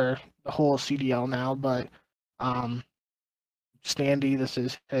for the whole CDL now, but Standy, this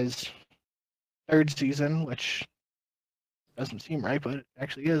is his third season, which doesn't seem right, but it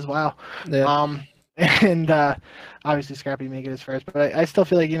actually is. Wow. Yeah. And obviously Scrappy make it his first, but I still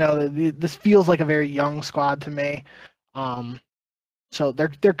feel like this feels like a very young squad to me. So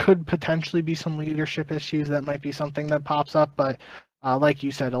there could potentially be some leadership issues that might be something that pops up, but like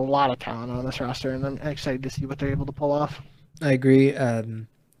you said, a lot of talent on this roster, and I'm excited to see what they're able to pull off. I agree.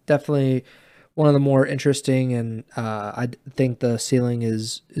 Definitely one of the more interesting, and I think the ceiling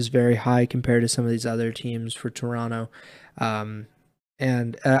is very high compared to some of these other teams for Toronto.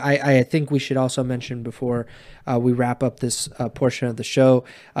 And I think we should also mention before we wrap up this portion of the show,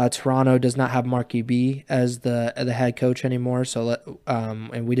 Toronto does not have Marky B as the head coach anymore. So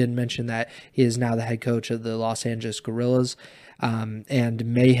and we didn't mention that he is now the head coach of the Los Angeles Guerrillas. And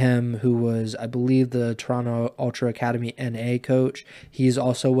Mayhem, who was, I believe, the Toronto Ultra Academy NA coach, he's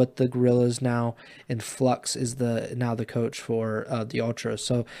also with the Guerrillas now, and Flux is now the coach for the Ultra.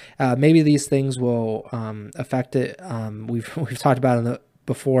 So maybe these things will affect it. We've talked about it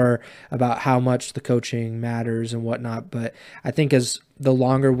before about how much the coaching matters and whatnot, but I think as the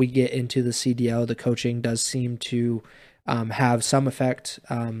longer we get into the CDL, the coaching does seem to have some effect.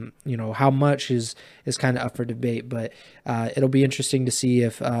 How much is kind of up for debate, but it'll be interesting to see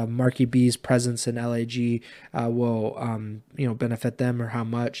if Marky B's presence in LAG will benefit them, or how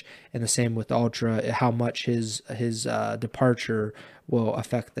much, and the same with Ultra, how much his departure will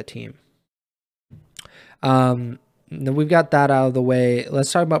affect the team. We've got that out of the way.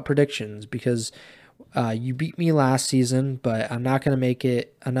 Let's talk about predictions, because you beat me last season, but I'm not going to make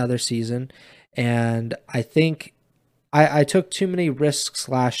it another season, and I think I took too many risks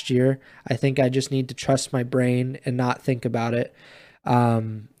last year. I think I just need to trust my brain and not think about it,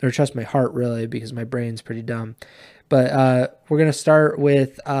 or trust my heart, really, because my brain's pretty dumb. But we're going to start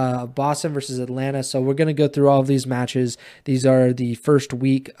with Boston versus Atlanta. So we're going to go through all of these matches. These are the first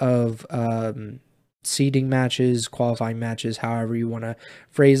week of seeding matches, qualifying matches, however you want to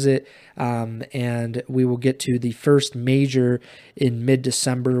phrase it. And we will get to the first major in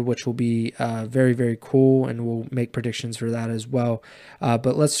mid-December, which will be very, very cool, and we'll make predictions for that as well.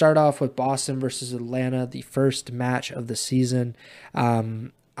 But let's start off with Boston versus Atlanta, the first match of the season.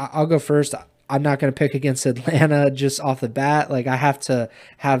 I'll go first. I'm not going to pick against Atlanta just off the bat. Like, I have to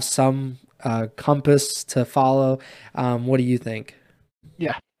have some compass to follow. What do you think?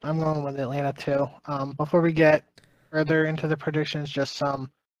 Yeah, I'm going with Atlanta too. Before we get further into the predictions, just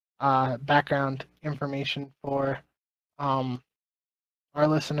some background information for our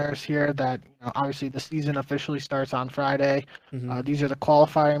listeners here that obviously the season officially starts on Friday. Hmm. These are the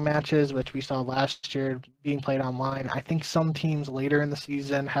qualifying matches, which we saw last year being played online. I think some teams later in the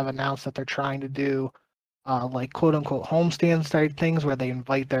season have announced that they're trying to do like quote unquote homestand type things where they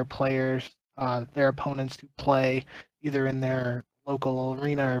invite their players, their opponents to play either in their local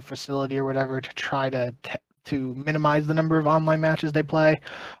arena or facility or whatever to try to minimize the number of online matches they play.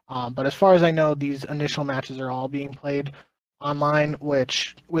 But as far as I know, these initial matches are all being played online,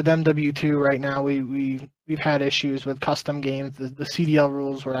 which with MW2 right now we've had issues with custom games. The CDL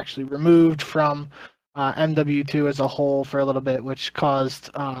rules were actually removed from MW2 as a whole for a little bit, which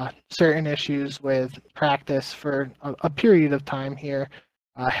caused certain issues with practice for a period of time here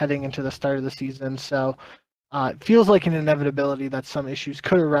heading into the start of the season. So it feels like an inevitability that some issues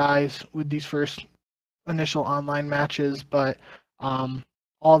could arise with these first initial online matches, but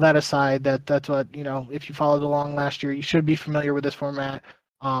all that aside, that's what if you followed along last year, you should be familiar with this format.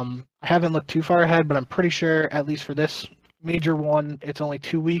 I haven't looked too far ahead, but I'm pretty sure at least for this major one, it's only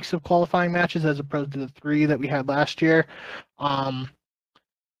 2 weeks of qualifying matches as opposed to the 3 that we had last year. Um,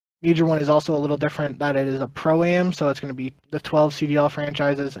 Major one is also a little different that it is a pro-am, so it's going to be the 12 CDL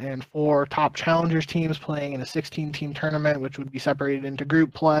franchises and 4 top challengers teams playing in a 16-team tournament, which would be separated into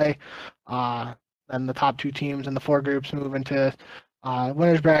group play. Then the top 2 teams in the 4 groups move into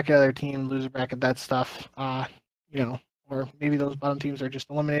winners bracket, other team, loser bracket, that stuff. Or maybe those bottom teams are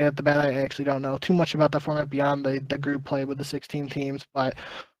just eliminated at the bat. I actually don't know too much about the format beyond the group play with the 16 teams, but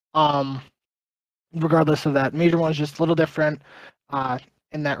regardless of that, major one is just a little different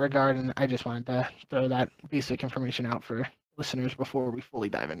in that regard, and I just wanted to throw that basic information out for listeners before we fully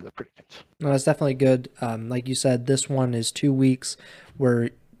dive into the predictions. No, that's definitely good. Like you said, this one is 2 weeks. We're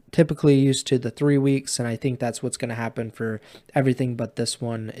typically used to the 3 weeks, and I think that's what's going to happen for everything but this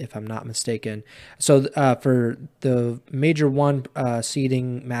one, if I'm not mistaken. So for the major one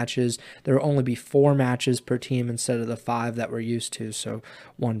seeding matches, there will only be 4 matches per team instead of the 5 that we're used to, so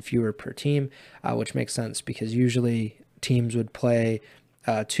 1 fewer per team, which makes sense because usually teams would play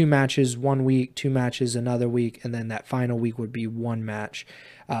 2 matches 1 week, 2 matches another week, and then that final week would be 1 match.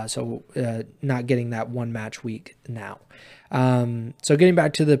 So not getting that 1 match week now. So getting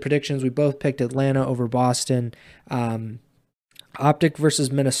back to the predictions, we both picked Atlanta over Boston. Optic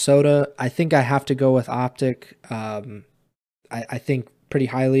versus Minnesota. I think I have to go with Optic. I think pretty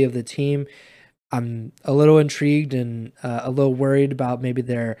highly of the team. I'm a little intrigued and a little worried about maybe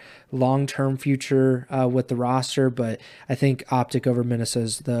their long-term future with the roster, but I think Optic over Minnesota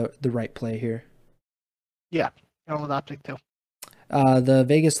is the right play here. Yeah, going with Optic too. The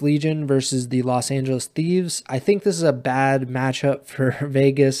Vegas Legion versus the Los Angeles Thieves. I think this is a bad matchup for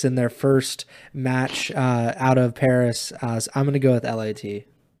Vegas in their first match out of Paris. So I'm going to go with LAT.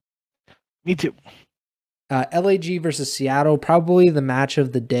 Me too. LAG versus Seattle, probably the match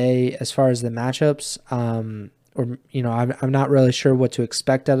of the day as far as the matchups. I'm not really sure what to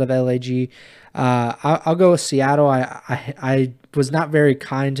expect out of LAG. I'll go with Seattle. I was not very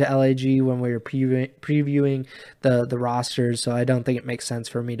kind to LAG when we were previewing the rosters, so I don't think it makes sense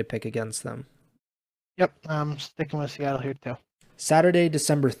for me to pick against them. Yep, I'm sticking with Seattle here too. Saturday,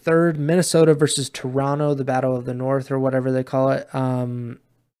 December 3rd, Minnesota versus Toronto, the Battle of the North or whatever they call it. I'm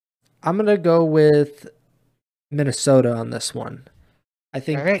going to go with Minnesota on this one. I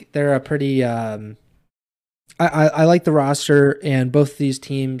think they're a pretty I like the roster, and both of these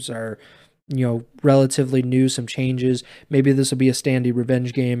teams are relatively new, some changes. Maybe this will be a standy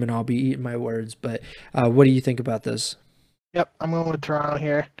revenge game and I'll be eating my words, but what do you think about this? Yep, I'm going with Toronto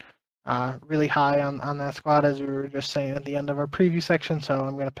here. Really high on that squad, as we were just saying at the end of our preview section, so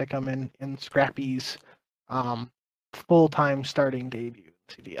I'm going to pick them in Scrappy's full-time starting debut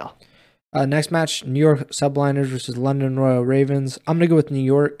CDL. Next match, New York Subliners versus London Royal Ravens. I'm going to go with New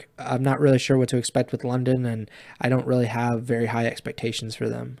York. I'm not really sure what to expect with London, and I don't really have very high expectations for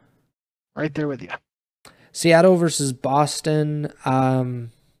them. Right there with you. Seattle versus Boston.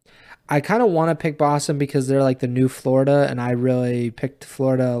 I kind of want to pick Boston because they're like the new Florida, and I really picked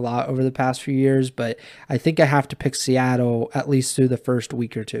Florida a lot over the past few years, but I think I have to pick Seattle at least through the first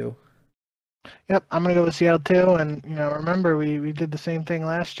week or two. Yep, I'm going to go with Seattle too, and remember we did the same thing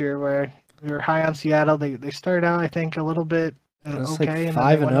last year where we were high on Seattle. They started out, I think, a little bit okay.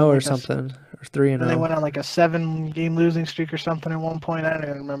 Like 5-0 or something, or 3-0. And they went on like a 7-game losing streak or something at one point. I don't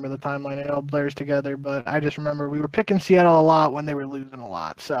even remember the timeline. It all blurs together, but I just remember we were picking Seattle a lot when they were losing a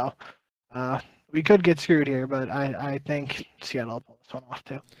lot. So we could get screwed here, but I think Seattle will pull this one off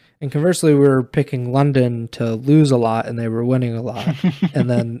too. And conversely, we were picking London to lose a lot, and they were winning a lot, and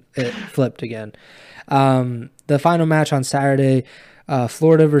then it flipped again. The final match on Saturday,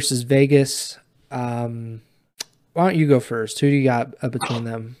 Florida versus Vegas. Why don't you go first? Who do you got between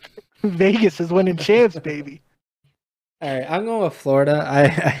them? Vegas is winning champs, baby. All right, I'm going with Florida.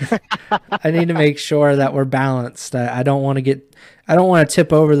 I need to make sure that we're balanced. I don't want to I don't want to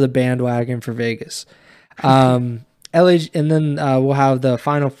tip over the bandwagon for Vegas. LA, and then we'll have the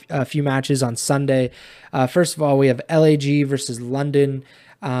final few matches on Sunday. First of all, we have LAG versus London.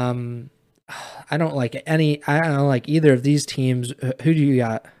 I don't like I don't like either of these teams. Who do you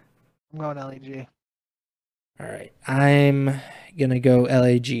got? I'm going LAG. All right, I'm gonna go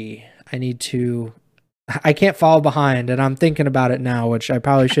LAG. I can't fall behind, and I'm thinking about it now, which I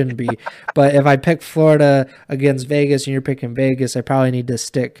probably shouldn't be. But if I pick Florida against Vegas and you're picking Vegas, I probably need to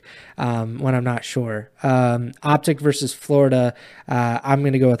stick when I'm not sure. Optic versus Florida, I'm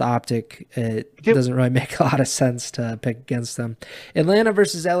going to go with Optic. It doesn't really make a lot of sense to pick against them. Atlanta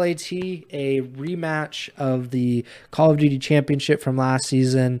versus LAT, a rematch of the Call of Duty Championship from last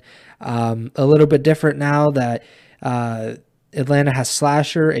season. A little bit different now that Atlanta has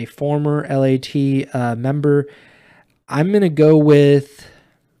Slasher, a former LAT member. I'm going to go with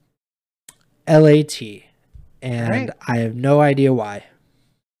LAT, and right. I have no idea why.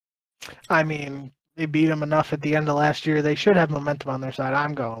 I mean, they beat them enough at the end of last year. They should have momentum on their side.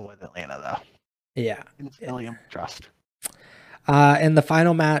 I'm going with Atlanta, though. Yeah. William Trust. And the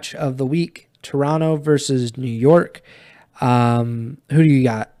final match of the week, Toronto versus New York. Who do you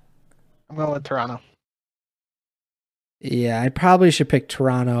got? I'm going with Toronto. Yeah, I probably should pick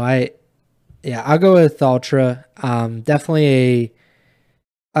Toronto. I'll go with Ultra. Definitely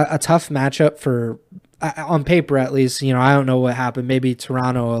a tough matchup for on paper at least. You know, I don't know what happened. Maybe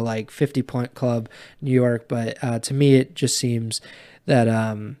Toronto, like 50-point club, New York, but to me it just seems that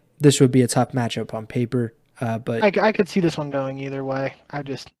this would be a tough matchup on paper. But I could see this one going either way. I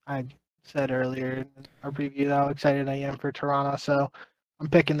said earlier in our preview how excited I am for Toronto, so I'm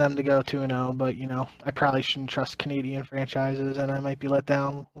picking them to go 2-0, but, you know, I probably shouldn't trust Canadian franchises, and I might be let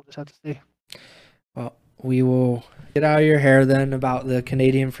down. We'll just have to see. Well, we will get out of your hair then about the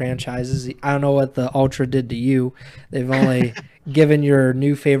Canadian franchises. I don't know what the Ultra did to you. They've only given your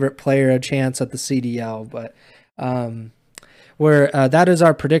new favorite player a chance at the CDL, but that is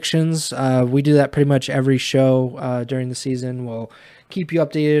our predictions. We do that pretty much every show during the season. We'll keep you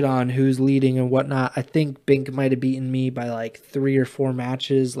updated on who's leading and whatnot. I think Bink might have beaten me by like 3 or 4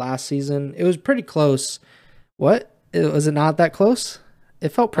 matches last season. It was pretty close. What? Was it not that close? It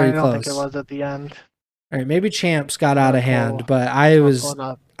felt pretty close. I don't think it was at the end. All right, maybe Champs got out of hand, but I was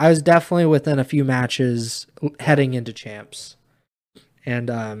definitely within a few matches heading into Champs. And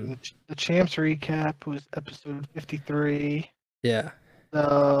the Champs recap was episode 53. Yeah.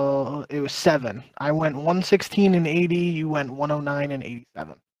 So it was 7. I went 116 and 80. You went 109 and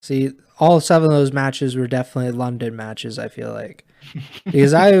 87. See, all 7 of those matches were definitely London matches, I feel like.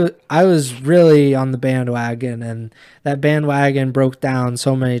 Because I was really on the bandwagon, and that bandwagon broke down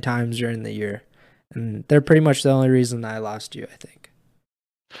so many times during the year. And they're pretty much the only reason I lost you, I think.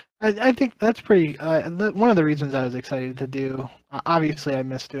 I think that's pretty one of the reasons I was excited to do. Obviously, I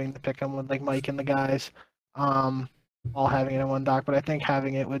miss doing the pick'em with like Mike and the guys. All having it in one doc, but I think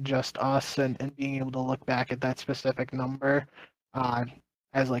having it with just us and being able to look back at that specific number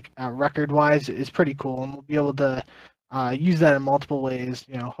as like record wise is pretty cool, and we'll be able to use that in multiple ways,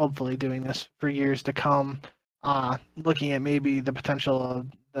 you know, hopefully doing this for years to come, looking at maybe the potential of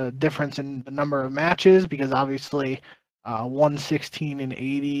the difference in the number of matches, because obviously 116 and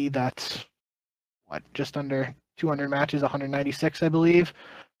 80, that's what, just under 200 matches, 196 I believe.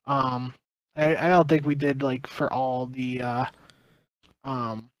 I don't think we did like for all the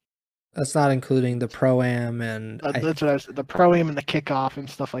that's not including the pro-am and that's what I was, the pro-am and the kickoff and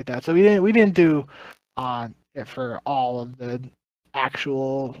stuff like that. So we didn't do it for all of the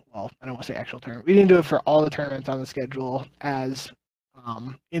actual, well, I don't want to say actual tournament. We didn't do it for all the tournaments on the schedule as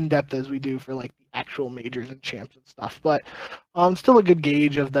in depth as we do for like the actual majors and champs and stuff. But still a good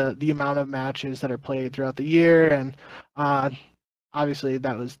gauge of the amount of matches that are played throughout the year, and obviously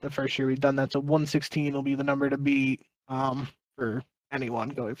that was the first year we've done that, so 116 will be the number to beat for anyone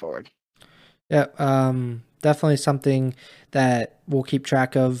going forward. Yeah, definitely something that we'll keep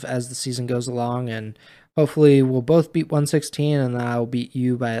track of as the season goes along, and hopefully we'll both beat 116 and I'll beat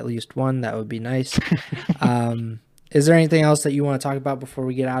you by at least 1. That would be nice. Is there anything else that you want to talk about before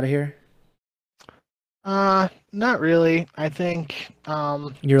we get out of here? Not really. I think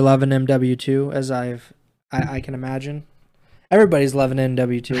you're loving MW2, as I can imagine. Everybody's loving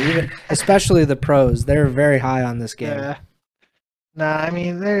MW2, even especially the pros. They're very high on this game. Yeah. Nah, I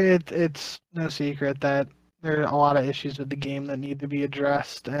mean, it's no secret that there are a lot of issues with the game that need to be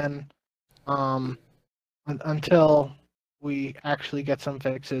addressed, and until we actually get some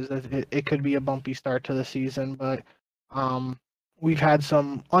fixes. It could be a bumpy start to the season, but we've had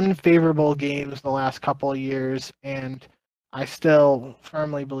some unfavorable games the last couple of years, and I still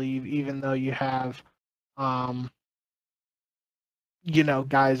firmly believe, even though you have,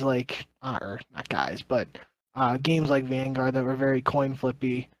 guys like, or not guys, but games like Vanguard that were very coin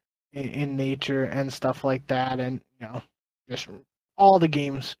flippy in nature and stuff like that, and just all the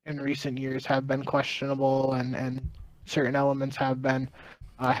games in recent years have been questionable, and certain elements have been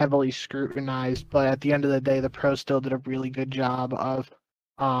heavily scrutinized. But at the end of the day, the pros still did a really good job of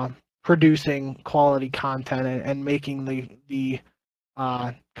producing quality content and making the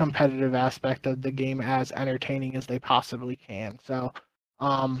competitive aspect of the game as entertaining as they possibly can. So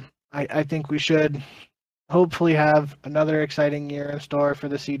I think we should hopefully have another exciting year in store for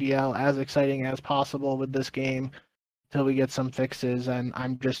the CDL, as exciting as possible with this game until we get some fixes. And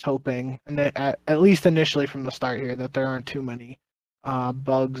I'm just hoping, and at least initially from the start here, that there aren't too many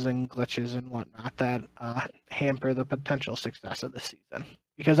bugs and glitches and whatnot that hamper the potential success of the season.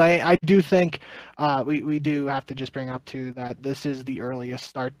 Because I do think we do have to just bring up too that this is the earliest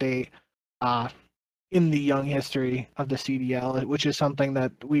start date in the young history of the CDL, which is something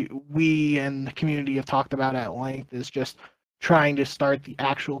that we and the community have talked about at length, is just trying to start the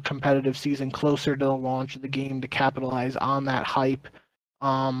actual competitive season closer to the launch of the game to capitalize on that hype.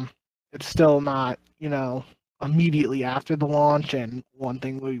 It's still not, immediately after the launch. And one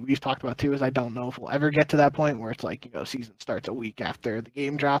thing we've talked about too is I don't know if we'll ever get to that point where it's like, season starts a week after the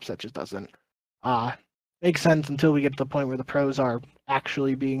game drops. That just doesn't make sense until we get to the point where the pros are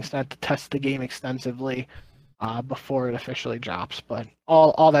actually being sent to test the game extensively before it officially drops. But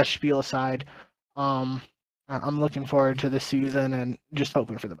all that spiel aside, I'm looking forward to this season and just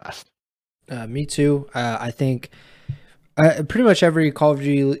hoping for the best. Me too. I think pretty much every Call of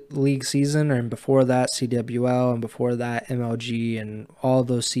Duty League season, and before that CWL, and before that MLG, and all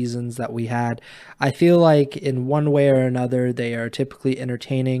those seasons that we had, I feel like in one way or another they are typically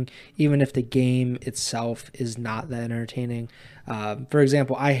entertaining, even if the game itself is not that entertaining. For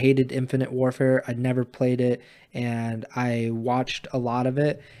example, I hated Infinite Warfare. I'd never played it, and I watched a lot of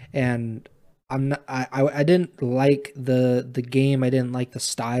it, and I didn't like the game. I didn't like the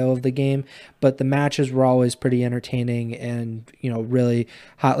style of the game, but the matches were always pretty entertaining and, really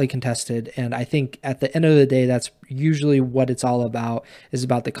hotly contested. And I think at the end of the day, that's usually what it's all about, is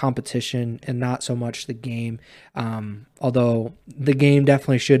about the competition and not so much the game. Although the game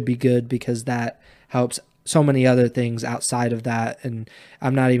definitely should be good, because that helps so many other things outside of that. And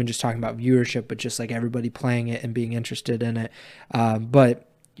I'm not even just talking about viewership, but just like everybody playing it and being interested in it. But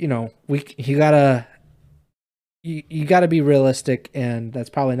you gotta be realistic, and that's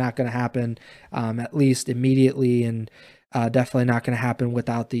probably not going to happen, at least immediately, and definitely not going to happen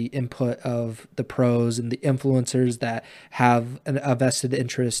without the input of the pros and the influencers that have a vested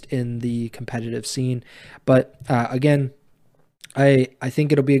interest in the competitive scene. But again, I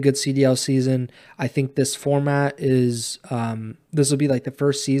think it'll be a good CDL season. I think this format is this will be like the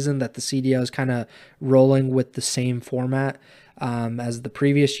first season that the CDL is kind of rolling with the same format as the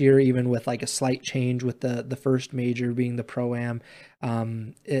previous year, even with like a slight change with the first major being the Pro-Am.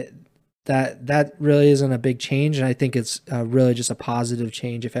 That really isn't a big change, and I think it's really just a positive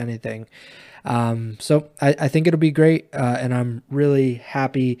change, if anything. So I think it'll be great, and I'm really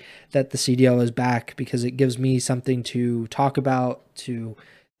happy that the CDL is back, because it gives me something to talk about, to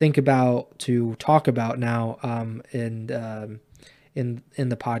think about, to talk about now, and in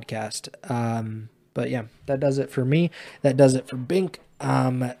the podcast. But yeah, that does it for me. That does it for Bink.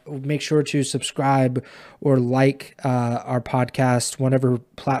 Make sure to subscribe or like our podcast, whatever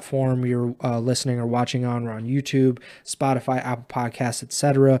platform you're listening or watching on. We're on YouTube, Spotify, Apple Podcasts,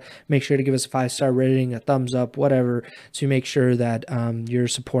 etc. Make sure to give us a 5-star rating, a thumbs up, whatever, to make sure that you're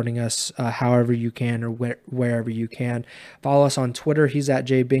supporting us however you can, or wherever you can. Follow us on Twitter. He's at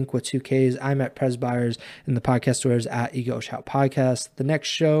JBink with 2Ks. I'm at Presbyers, and the podcast store is at Ego Shout Podcast. The next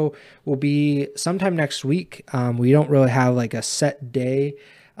show will be sometime next week. We don't really have like a set day,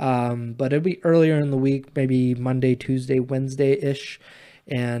 but it'll be earlier in the week, maybe Monday, Tuesday, Wednesday-ish.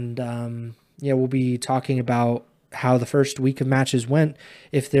 And we'll be talking about how the first week of matches went,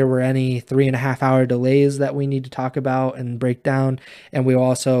 if there were any 3.5-hour delays that we need to talk about and break down. And we'll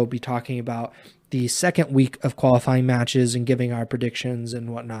also be talking about the second week of qualifying matches and giving our predictions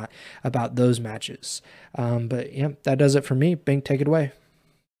and whatnot about those matches. But yeah, that does it for me. Bink, take it away.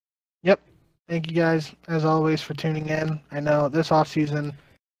 Yep. Thank you guys, as always, for tuning in. I know this offseason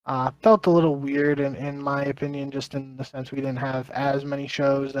felt a little weird, in my opinion, just in the sense we didn't have as many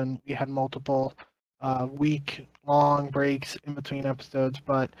shows, and we had multiple week-long breaks in between episodes.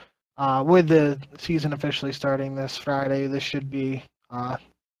 But with the season officially starting this Friday, this should be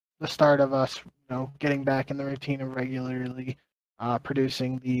the start of us, getting back in the routine of regularly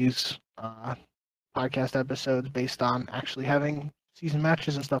producing these podcast episodes based on actually having season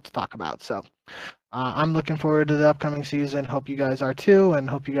matches and stuff to talk about. So I'm looking forward to the upcoming season. Hope you guys are too, and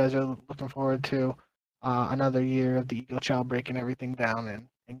hope you guys are looking forward to another year of the Eagle Chow breaking everything down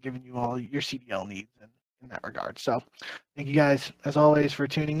and giving you all your CDL needs in that regard. So thank you guys, as always, for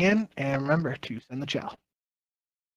tuning in, and remember to send the chow.